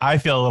 I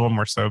feel a little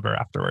more sober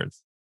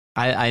afterwards.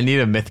 I need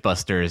a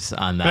Mythbusters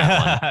on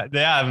that one.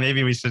 Yeah,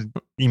 maybe we should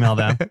email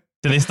them.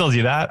 Do they still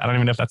do that? I don't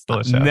even know if that's still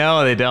a show.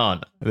 No, they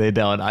don't. They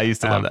don't. I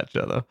used to love that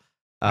show though.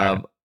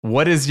 Right.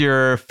 What is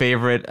your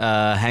favorite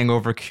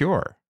hangover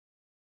cure?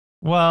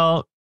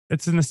 Well,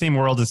 it's in the same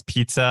world as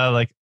pizza,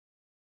 like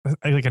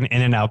an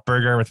In-N-Out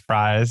burger with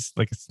fries,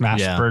 like a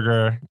smash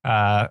burger.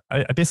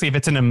 Basically, if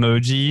it's an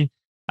emoji,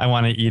 I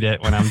want to eat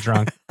it when I'm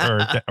drunk or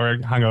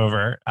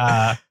hungover.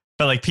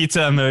 But like pizza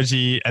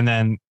emoji and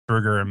then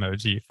burger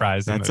emoji,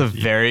 fries emoji. That's a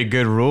very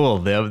good rule,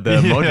 the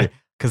emoji.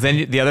 Because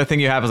then the other thing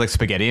you have is like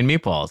spaghetti and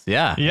meatballs.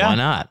 Yeah. Why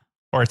not?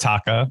 Or a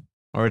taco.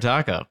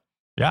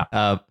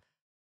 Yeah.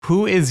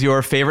 Who is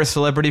your favorite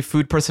celebrity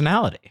food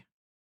personality?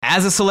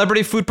 As a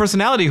celebrity food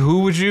personality, who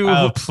would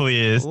you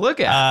please look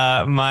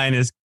at? Mine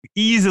is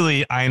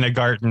easily Ina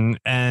Garten.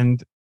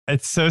 And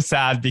it's so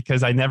sad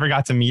because I never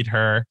got to meet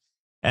her.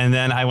 And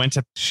then I went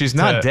to... She's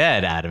not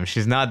dead, Adam.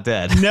 She's not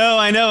dead. No,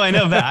 I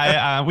know.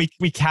 But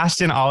we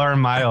cashed in all our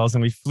miles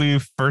and we flew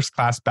first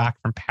class back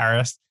from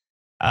Paris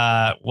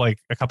like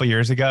a couple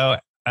years ago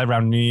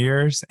around New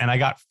Year's. And I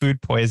got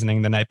food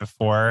poisoning the night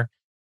before.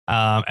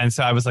 And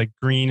so I was like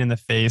green in the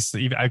face.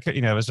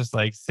 I was just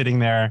like sitting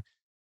there.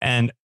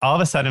 And all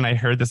of a sudden I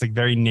heard this like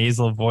very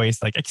nasal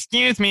voice, like,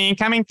 "Excuse me,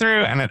 coming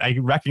through." And I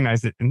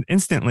recognized it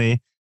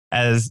instantly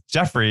as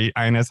Jeffrey,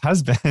 Ina's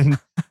husband.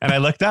 And I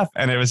looked up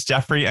and it was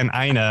Jeffrey and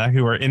Ina,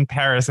 who were in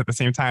Paris at the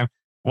same time,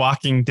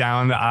 walking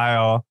down the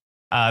aisle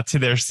to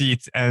their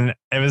seats. And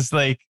it was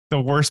like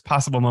the worst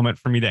possible moment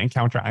for me to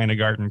encounter Ina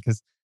Garten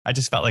because I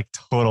just felt like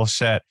total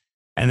shit.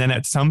 And then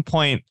at some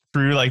point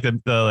through like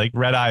the like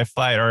red eye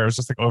flight, or it was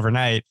just like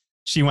overnight,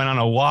 she went on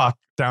a walk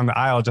down the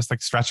aisle, just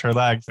like stretch her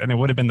legs. And it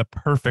would have been the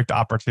perfect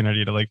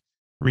opportunity to like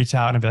reach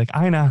out and be like,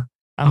 "Ina,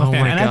 I'm a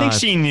fan." And I think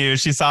she knew.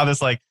 She saw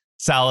this like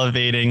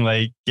salivating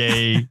like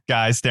gay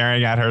guy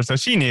staring at her, so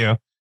she knew,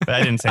 but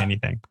I didn't say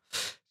anything.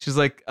 She's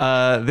like,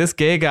 this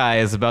gay guy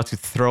is about to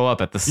throw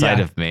up at the sight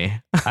of me.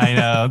 I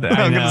know.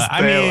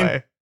 I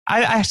mean,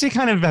 I actually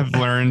kind of have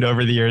learned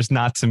over the years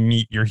not to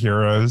meet your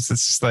heroes.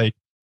 It's just like,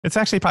 it's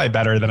actually probably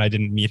better that I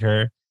didn't meet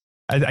her.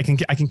 I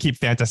can keep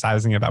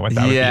fantasizing about what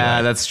that would be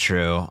like. That's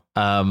true.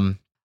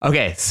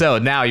 Okay, so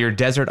now your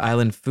desert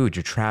island food.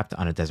 You're trapped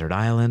on a desert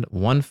island.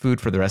 One food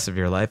for the rest of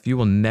your life you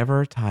will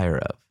never tire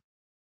of.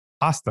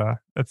 Pasta.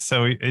 It's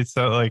so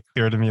like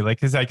clear to me. Like,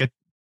 because I could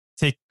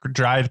take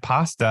dried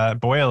pasta,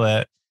 boil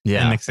it,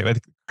 and mix it with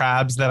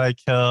crabs that I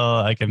kill.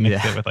 I can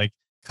mix it with like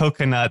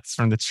coconuts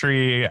from the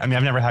tree. I mean,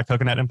 I've never had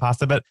coconut in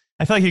pasta, but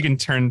I feel like you can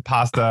turn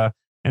pasta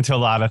into a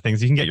lot of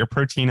things. You can get your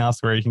protein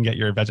elsewhere. You can get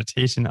your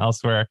vegetation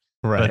elsewhere.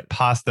 Right. But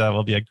pasta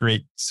will be a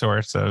great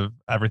source of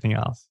everything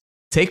else.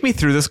 Take me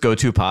through this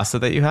go-to pasta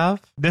that you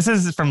have. This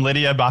is from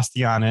Lydia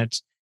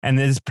Bastianich. And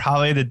this is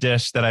probably the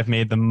dish that I've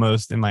made the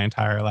most in my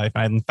entire life.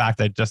 And in fact,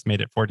 I just made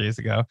it 4 days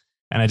ago.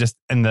 And I just,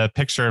 in the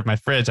picture of my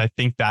fridge, I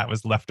think that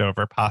was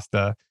leftover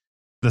pasta,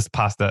 this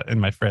pasta in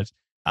my fridge,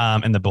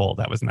 in the bowl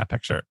that was in that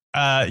picture.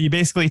 You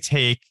basically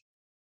take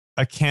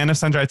a can of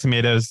sun-dried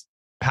tomatoes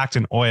packed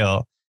in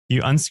oil.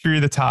 You unscrew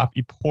the top,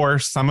 you pour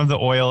some of the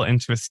oil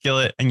into a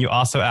skillet, and you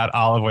also add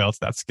olive oil to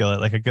that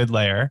skillet, like a good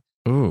layer.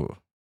 Ooh,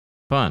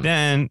 fun.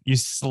 Then you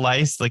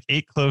slice like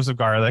 8 cloves of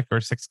garlic or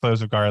 6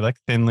 cloves of garlic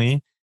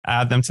thinly.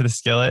 Add them to the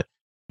skillet.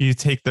 You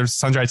take those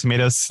sun-dried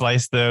tomatoes,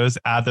 slice those,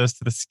 add those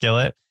to the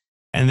skillet.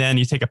 And then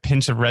you take a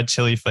pinch of red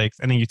chili flakes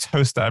and then you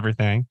toast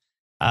everything.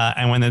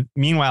 And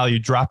meanwhile, you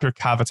drop your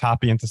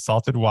cavatappi into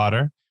salted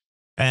water.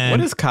 And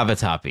what is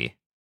cavatappi?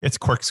 It's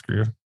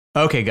corkscrew.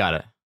 Okay, got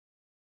it.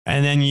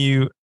 And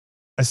then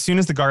as soon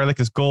as the garlic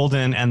is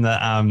golden and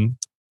the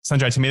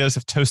sun-dried tomatoes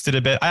have toasted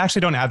a bit, I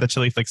actually don't add the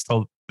chili flakes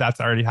till that's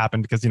already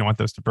happened because you don't want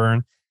those to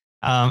burn.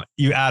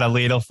 You add a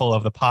ladle full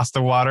of the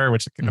pasta water,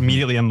 which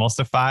immediately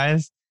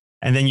emulsifies.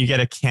 And then you get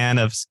a can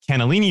of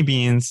cannellini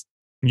beans.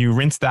 You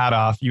rinse that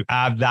off. You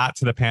add that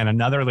to the pan,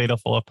 another ladle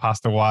full of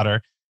pasta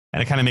water.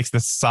 And it kind of makes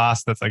this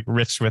sauce that's like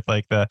rich with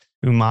like the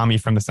umami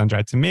from the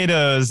sun-dried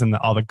tomatoes and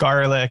all the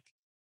garlic.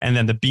 And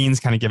then the beans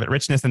kind of give it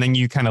richness. And then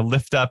you kind of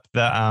lift up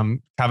the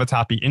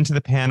cavatappi into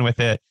the pan with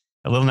it,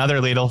 another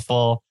ladle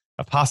full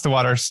of pasta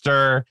water,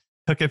 stir,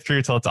 cook it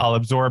through till it's all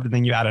absorbed. And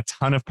then you add a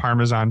ton of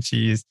Parmesan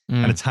cheese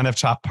and a ton of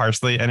chopped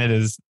parsley. And it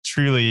is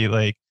truly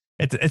like,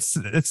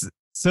 it's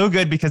so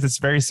good because it's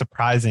very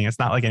surprising. It's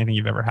not like anything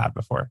you've ever had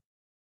before.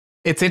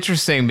 It's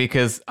interesting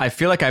because I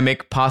feel like I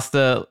make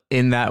pasta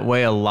in that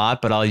way a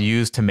lot, but I'll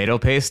use tomato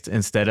paste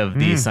instead of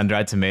the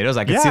sun-dried tomatoes.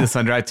 I can see the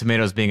sun-dried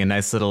tomatoes being a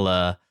nice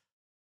little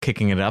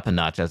kicking it up a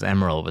notch, as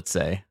Emerald would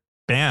say.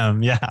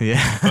 Bam. Yeah.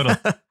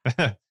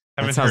 That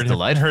sounds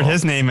delightful. Heard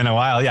his name in a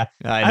while. Yeah.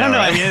 I don't know.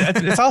 Right? I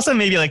mean, it's also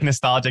maybe like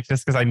nostalgic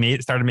just because I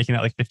started making it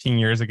like 15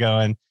 years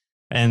ago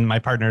and my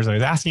partner's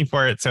always asking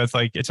for it. So it's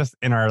like, it's just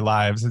in our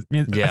lives.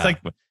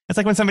 It's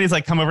like when somebody's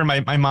like, "Come over,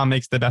 my mom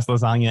makes the best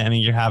lasagna," and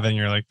you have it and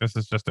you're like, "This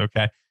is just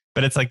okay."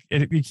 But it's like,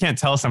 you can't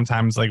tell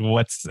sometimes like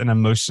what's an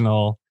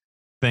emotional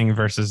thing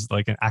versus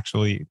like an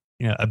actually,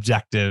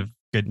 objective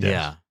good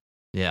dish.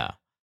 Yeah.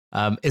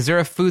 Is there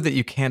a food that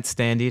you can't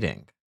stand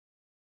eating?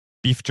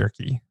 Beef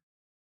jerky.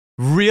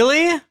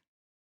 Really?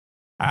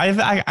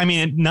 I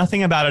mean,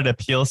 nothing about it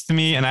appeals to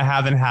me, and I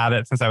haven't had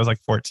it since I was like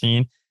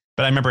 14.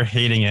 But I remember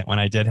hating it when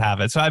I did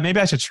have it. So maybe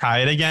I should try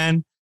it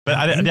again.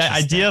 But the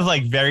idea of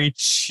like very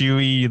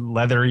chewy,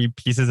 leathery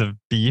pieces of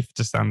beef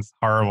just sounds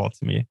horrible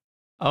to me.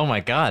 Oh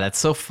my God, that's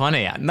so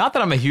funny. Not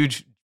that I'm a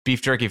huge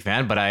beef jerky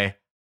fan, but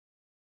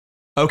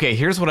Okay,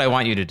 here's what I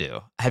want you to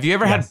do. Have you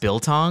ever had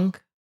biltong?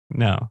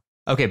 No.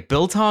 Okay,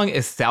 biltong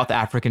is South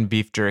African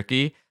beef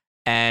jerky,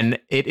 and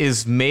it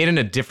is made in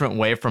a different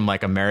way from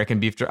like American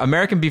beef jerky.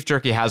 American beef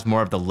jerky has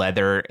more of the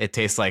leather. It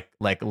tastes like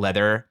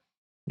leather,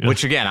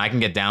 which again, I can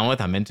get down with.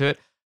 I'm into it.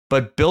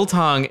 But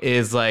biltong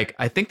is like,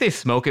 I think they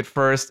smoke it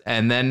first,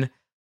 and then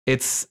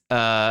it's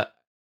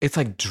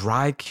like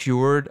dry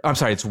cured. I'm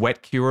sorry, it's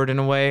wet cured in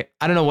a way.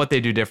 I don't know what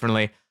they do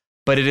differently,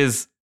 but it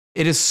is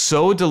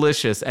so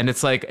delicious, and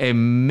it's like a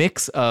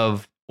mix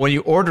of, when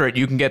you order it,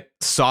 you can get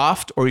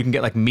soft, or you can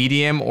get like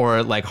medium,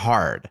 or like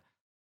hard.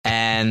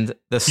 And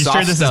the soft stuff. You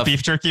sure this stuff, is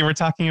beef jerky we're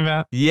talking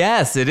about?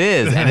 Yes, it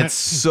is, and it's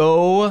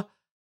so.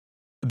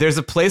 There's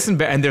a place in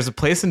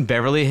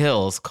Beverly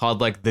Hills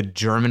called like the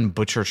German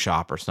Butcher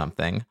Shop or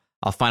something.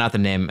 I'll find out the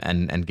name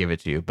and give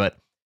it to you. But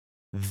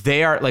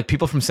they are like,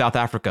 people from South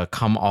Africa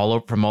come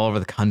from all over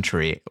the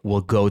country will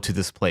go to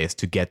this place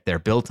to get their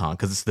biltong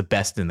because it's the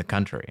best in the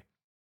country.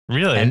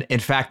 Really? And in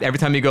fact, every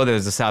time you go,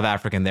 there's a South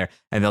African there,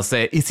 and they'll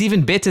say it's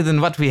even better than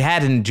what we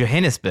had in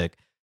Johannesburg.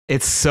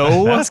 It's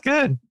so that's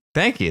good.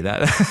 Thank you.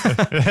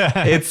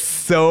 It's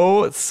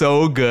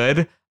so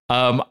good.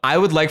 I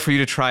would like for you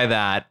to try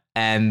that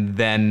and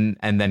then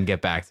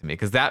get back to me,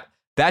 because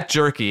that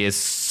jerky is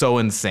so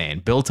insane.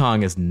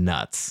 Biltong is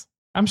nuts.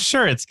 I'm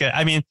sure it's good.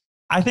 I mean,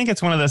 I think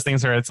it's one of those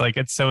things where it's like,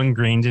 it's so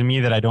ingrained in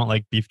me that I don't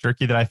like beef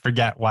jerky that I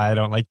forget why I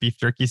don't like beef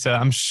jerky. So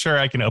I'm sure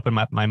I can open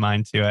my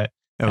mind to it.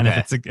 Okay.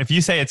 And if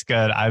you say it's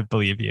good, I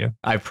believe you.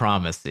 I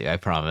promise you. I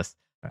promise.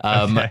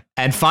 Okay.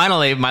 And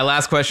finally, my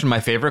last question, my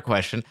favorite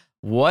question.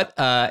 What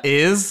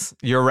is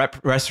your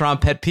restaurant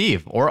pet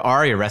peeve, or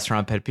are your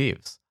restaurant pet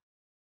peeves?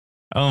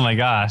 Oh my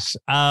gosh.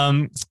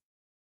 I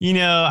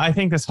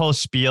think this whole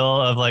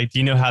spiel of like, do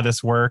you know how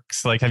this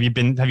works? Like, have you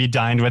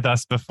dined with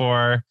us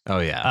before? Oh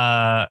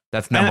yeah.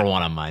 That's number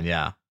one on mine.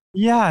 Yeah.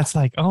 Yeah. It's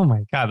like, oh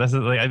my God, this is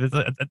like,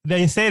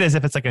 they say it as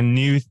if it's like a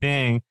new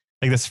thing,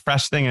 like this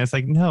fresh thing. And it's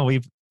like, no,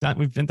 we've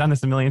done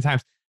this a million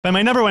times. But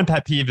my number one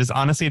pet peeve is,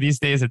 honestly, these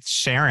days it's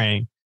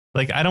sharing.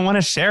 Like, I don't want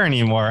to share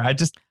anymore. I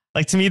just,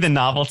 like, to me, the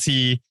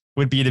novelty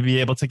would be to be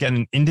able to get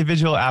an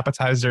individual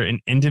appetizer, an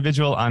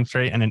individual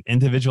entree, and an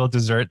individual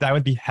dessert. That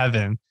would be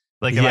heaven.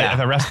 Like,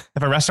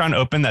 if a restaurant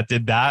opened that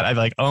did that, I'd be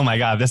like, oh my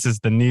God, this is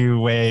the new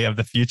way of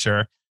the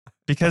future.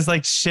 Because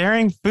like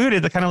sharing food,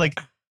 it kind of like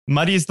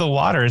muddies the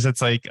waters.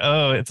 It's like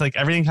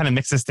everything kind of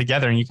mixes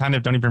together and you kind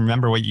of don't even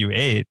remember what you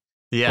ate.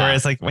 Yeah.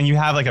 Whereas like when you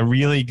have like a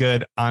really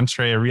good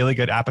entree, a really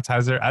good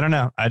appetizer, I don't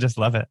know, I just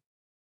love it.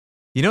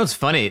 You know, it's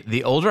funny.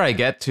 The older I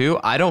get too,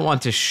 I don't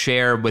want to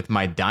share with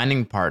my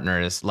dining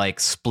partners, like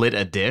split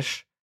a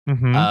dish.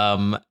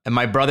 Mm-hmm. And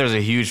my brother's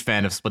a huge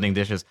fan of splitting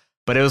dishes.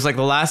 But it was like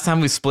the last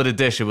time we split a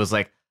dish, it was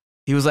like,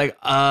 he was like,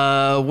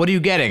 what are you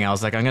getting? I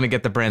was like, I'm going to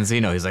get the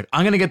branzino. He's like,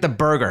 I'm going to get the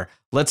burger.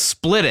 Let's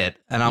split it.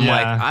 And I'm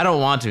like, I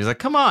don't want to. He's like,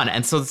 come on.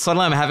 And so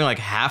suddenly I'm having like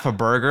half a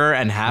burger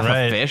and half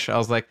a fish. I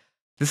was like,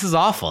 this is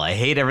awful. I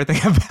hate everything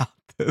about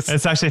this.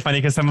 It's actually funny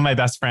because some of my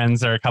best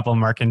friends are a couple,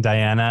 Mark and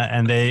Diana,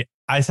 and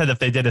I said if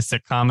they did a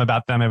sitcom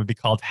about them, it would be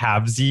called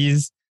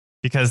Halvesies,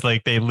 because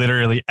like they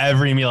literally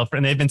every meal,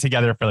 and they've been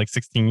together for like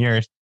 16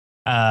 years.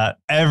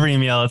 Every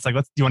meal, it's like,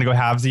 do you want to go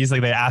halvesies?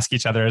 Like they ask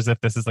each other as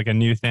if this is like a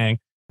new thing,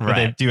 but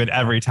they do it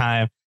every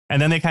time. And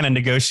then they kind of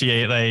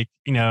negotiate like,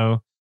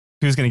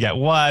 who's going to get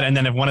what. And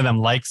then if one of them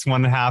likes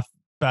one half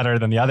better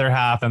than the other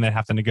half, then they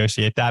have to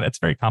negotiate that. It's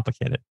very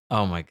complicated.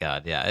 Oh my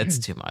God. Yeah. It's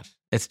too much.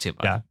 It's too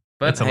much. Yeah,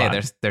 but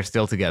hey, they're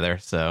still together.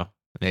 So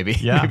maybe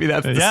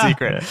that's the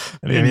secret.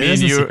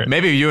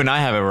 Maybe you and I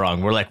have it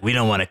wrong. We're like, we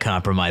don't want to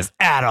compromise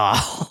at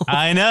all.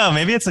 I know.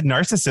 Maybe it's a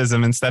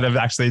narcissism instead of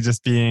actually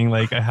just being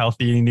like a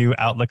healthy new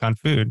outlook on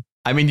food.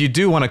 I mean, you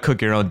do want to cook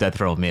your own death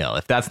row meal.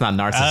 If that's not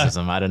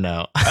narcissism, I don't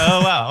know.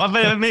 Oh, wow.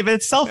 But maybe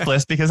it's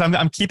selfless because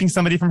I'm keeping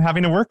somebody from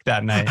having to work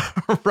that night.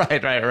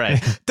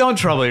 Right. Don't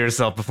trouble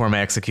yourself before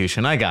my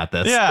execution. I got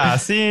this. Yeah.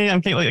 See,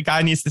 like a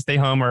guy needs to stay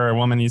home or a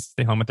woman needs to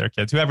stay home with their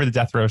kids. Whoever the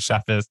death row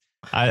chef is.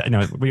 I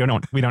know we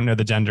don't know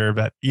the gender,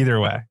 but either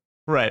way.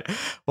 Right.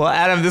 Well,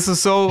 Adam, this is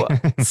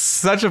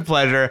such a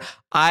pleasure.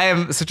 I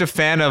am such a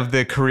fan of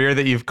the career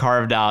that you've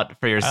carved out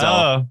for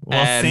yourself. Oh,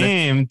 well,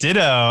 same.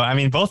 Ditto. I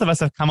mean, both of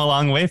us have come a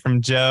long way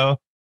from Joe,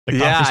 the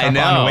coffee shop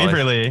on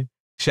Waverly.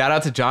 Shout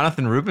out to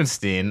Jonathan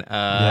Rubenstein.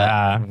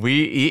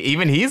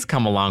 Even he's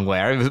come a long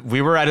way.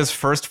 We were at his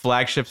first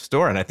flagship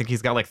store, and I think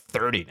he's got like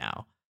 30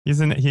 now.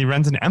 He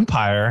runs an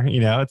empire.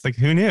 It's like,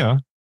 who knew?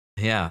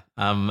 Yeah.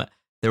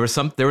 There was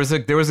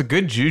a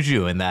good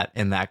juju in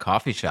that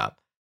coffee shop.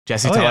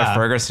 Jesse Tyler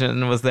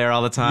Ferguson was there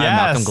all the time.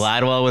 Yes. Malcolm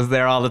Gladwell was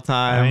there all the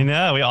time. I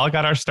know. We all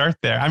got our start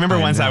there. I remember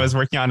once I was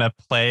working on a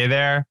play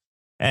there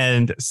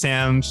and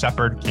Sam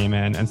Shepard came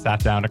in and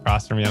sat down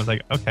across from me. I was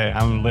like, okay,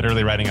 I'm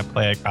literally writing a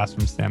play across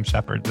from Sam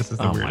Shepard. This is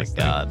the weirdest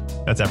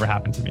thing that's ever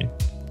happened to me.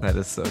 That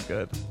is so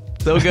good.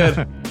 So good.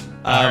 All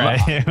right.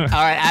 All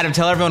right, Adam,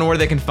 tell everyone where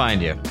they can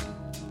find you.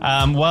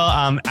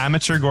 I'm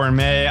Amateur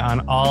Gourmet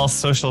on all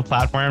social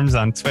platforms,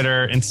 on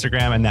Twitter,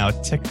 Instagram, and now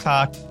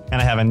TikTok.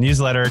 And I have a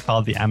newsletter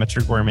called the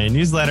Amateur Gourmet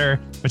Newsletter,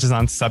 which is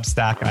on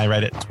Substack, and I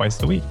write it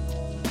twice a week.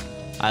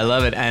 I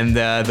love it. And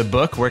the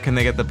book, where can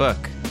they get the book?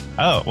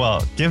 Oh,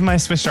 well, Give My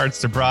Swiss Charts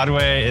to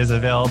Broadway is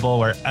available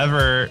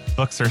wherever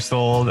books are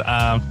sold.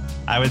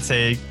 I would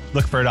say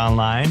look for it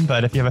online,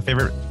 but if you have a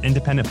favorite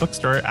independent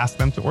bookstore, ask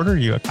them to order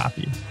you a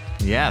copy.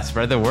 Yeah,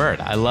 spread the word.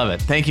 I love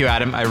it. Thank you,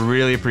 Adam. I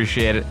really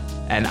appreciate it.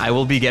 And I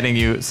will be getting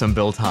you some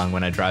biltong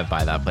when I drive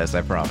by that place,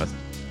 I promise.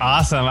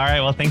 Awesome. All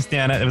right. Well, thanks,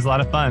 Dan. It was a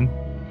lot of fun.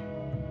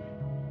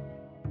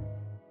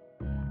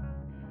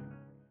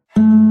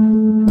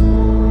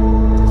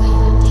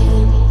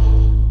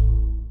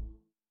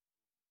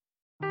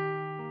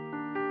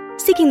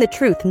 Seeking the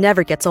truth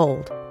never gets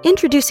old.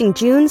 Introducing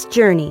June's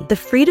Journey, the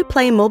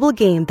free-to-play mobile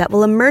game that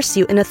will immerse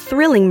you in a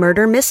thrilling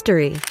murder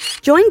mystery.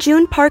 Join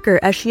June Parker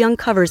as she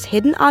uncovers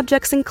hidden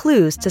objects and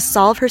clues to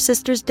solve her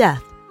sister's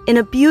death in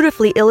a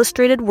beautifully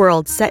illustrated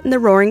world set in the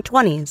Roaring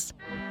 '20s.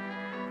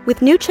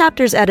 With new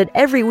chapters added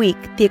every week,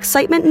 the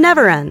excitement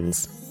never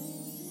ends.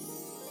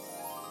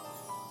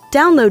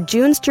 Download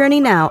June's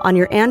Journey now on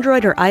your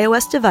Android or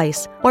iOS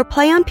device, or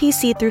play on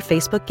PC through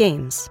Facebook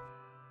Games.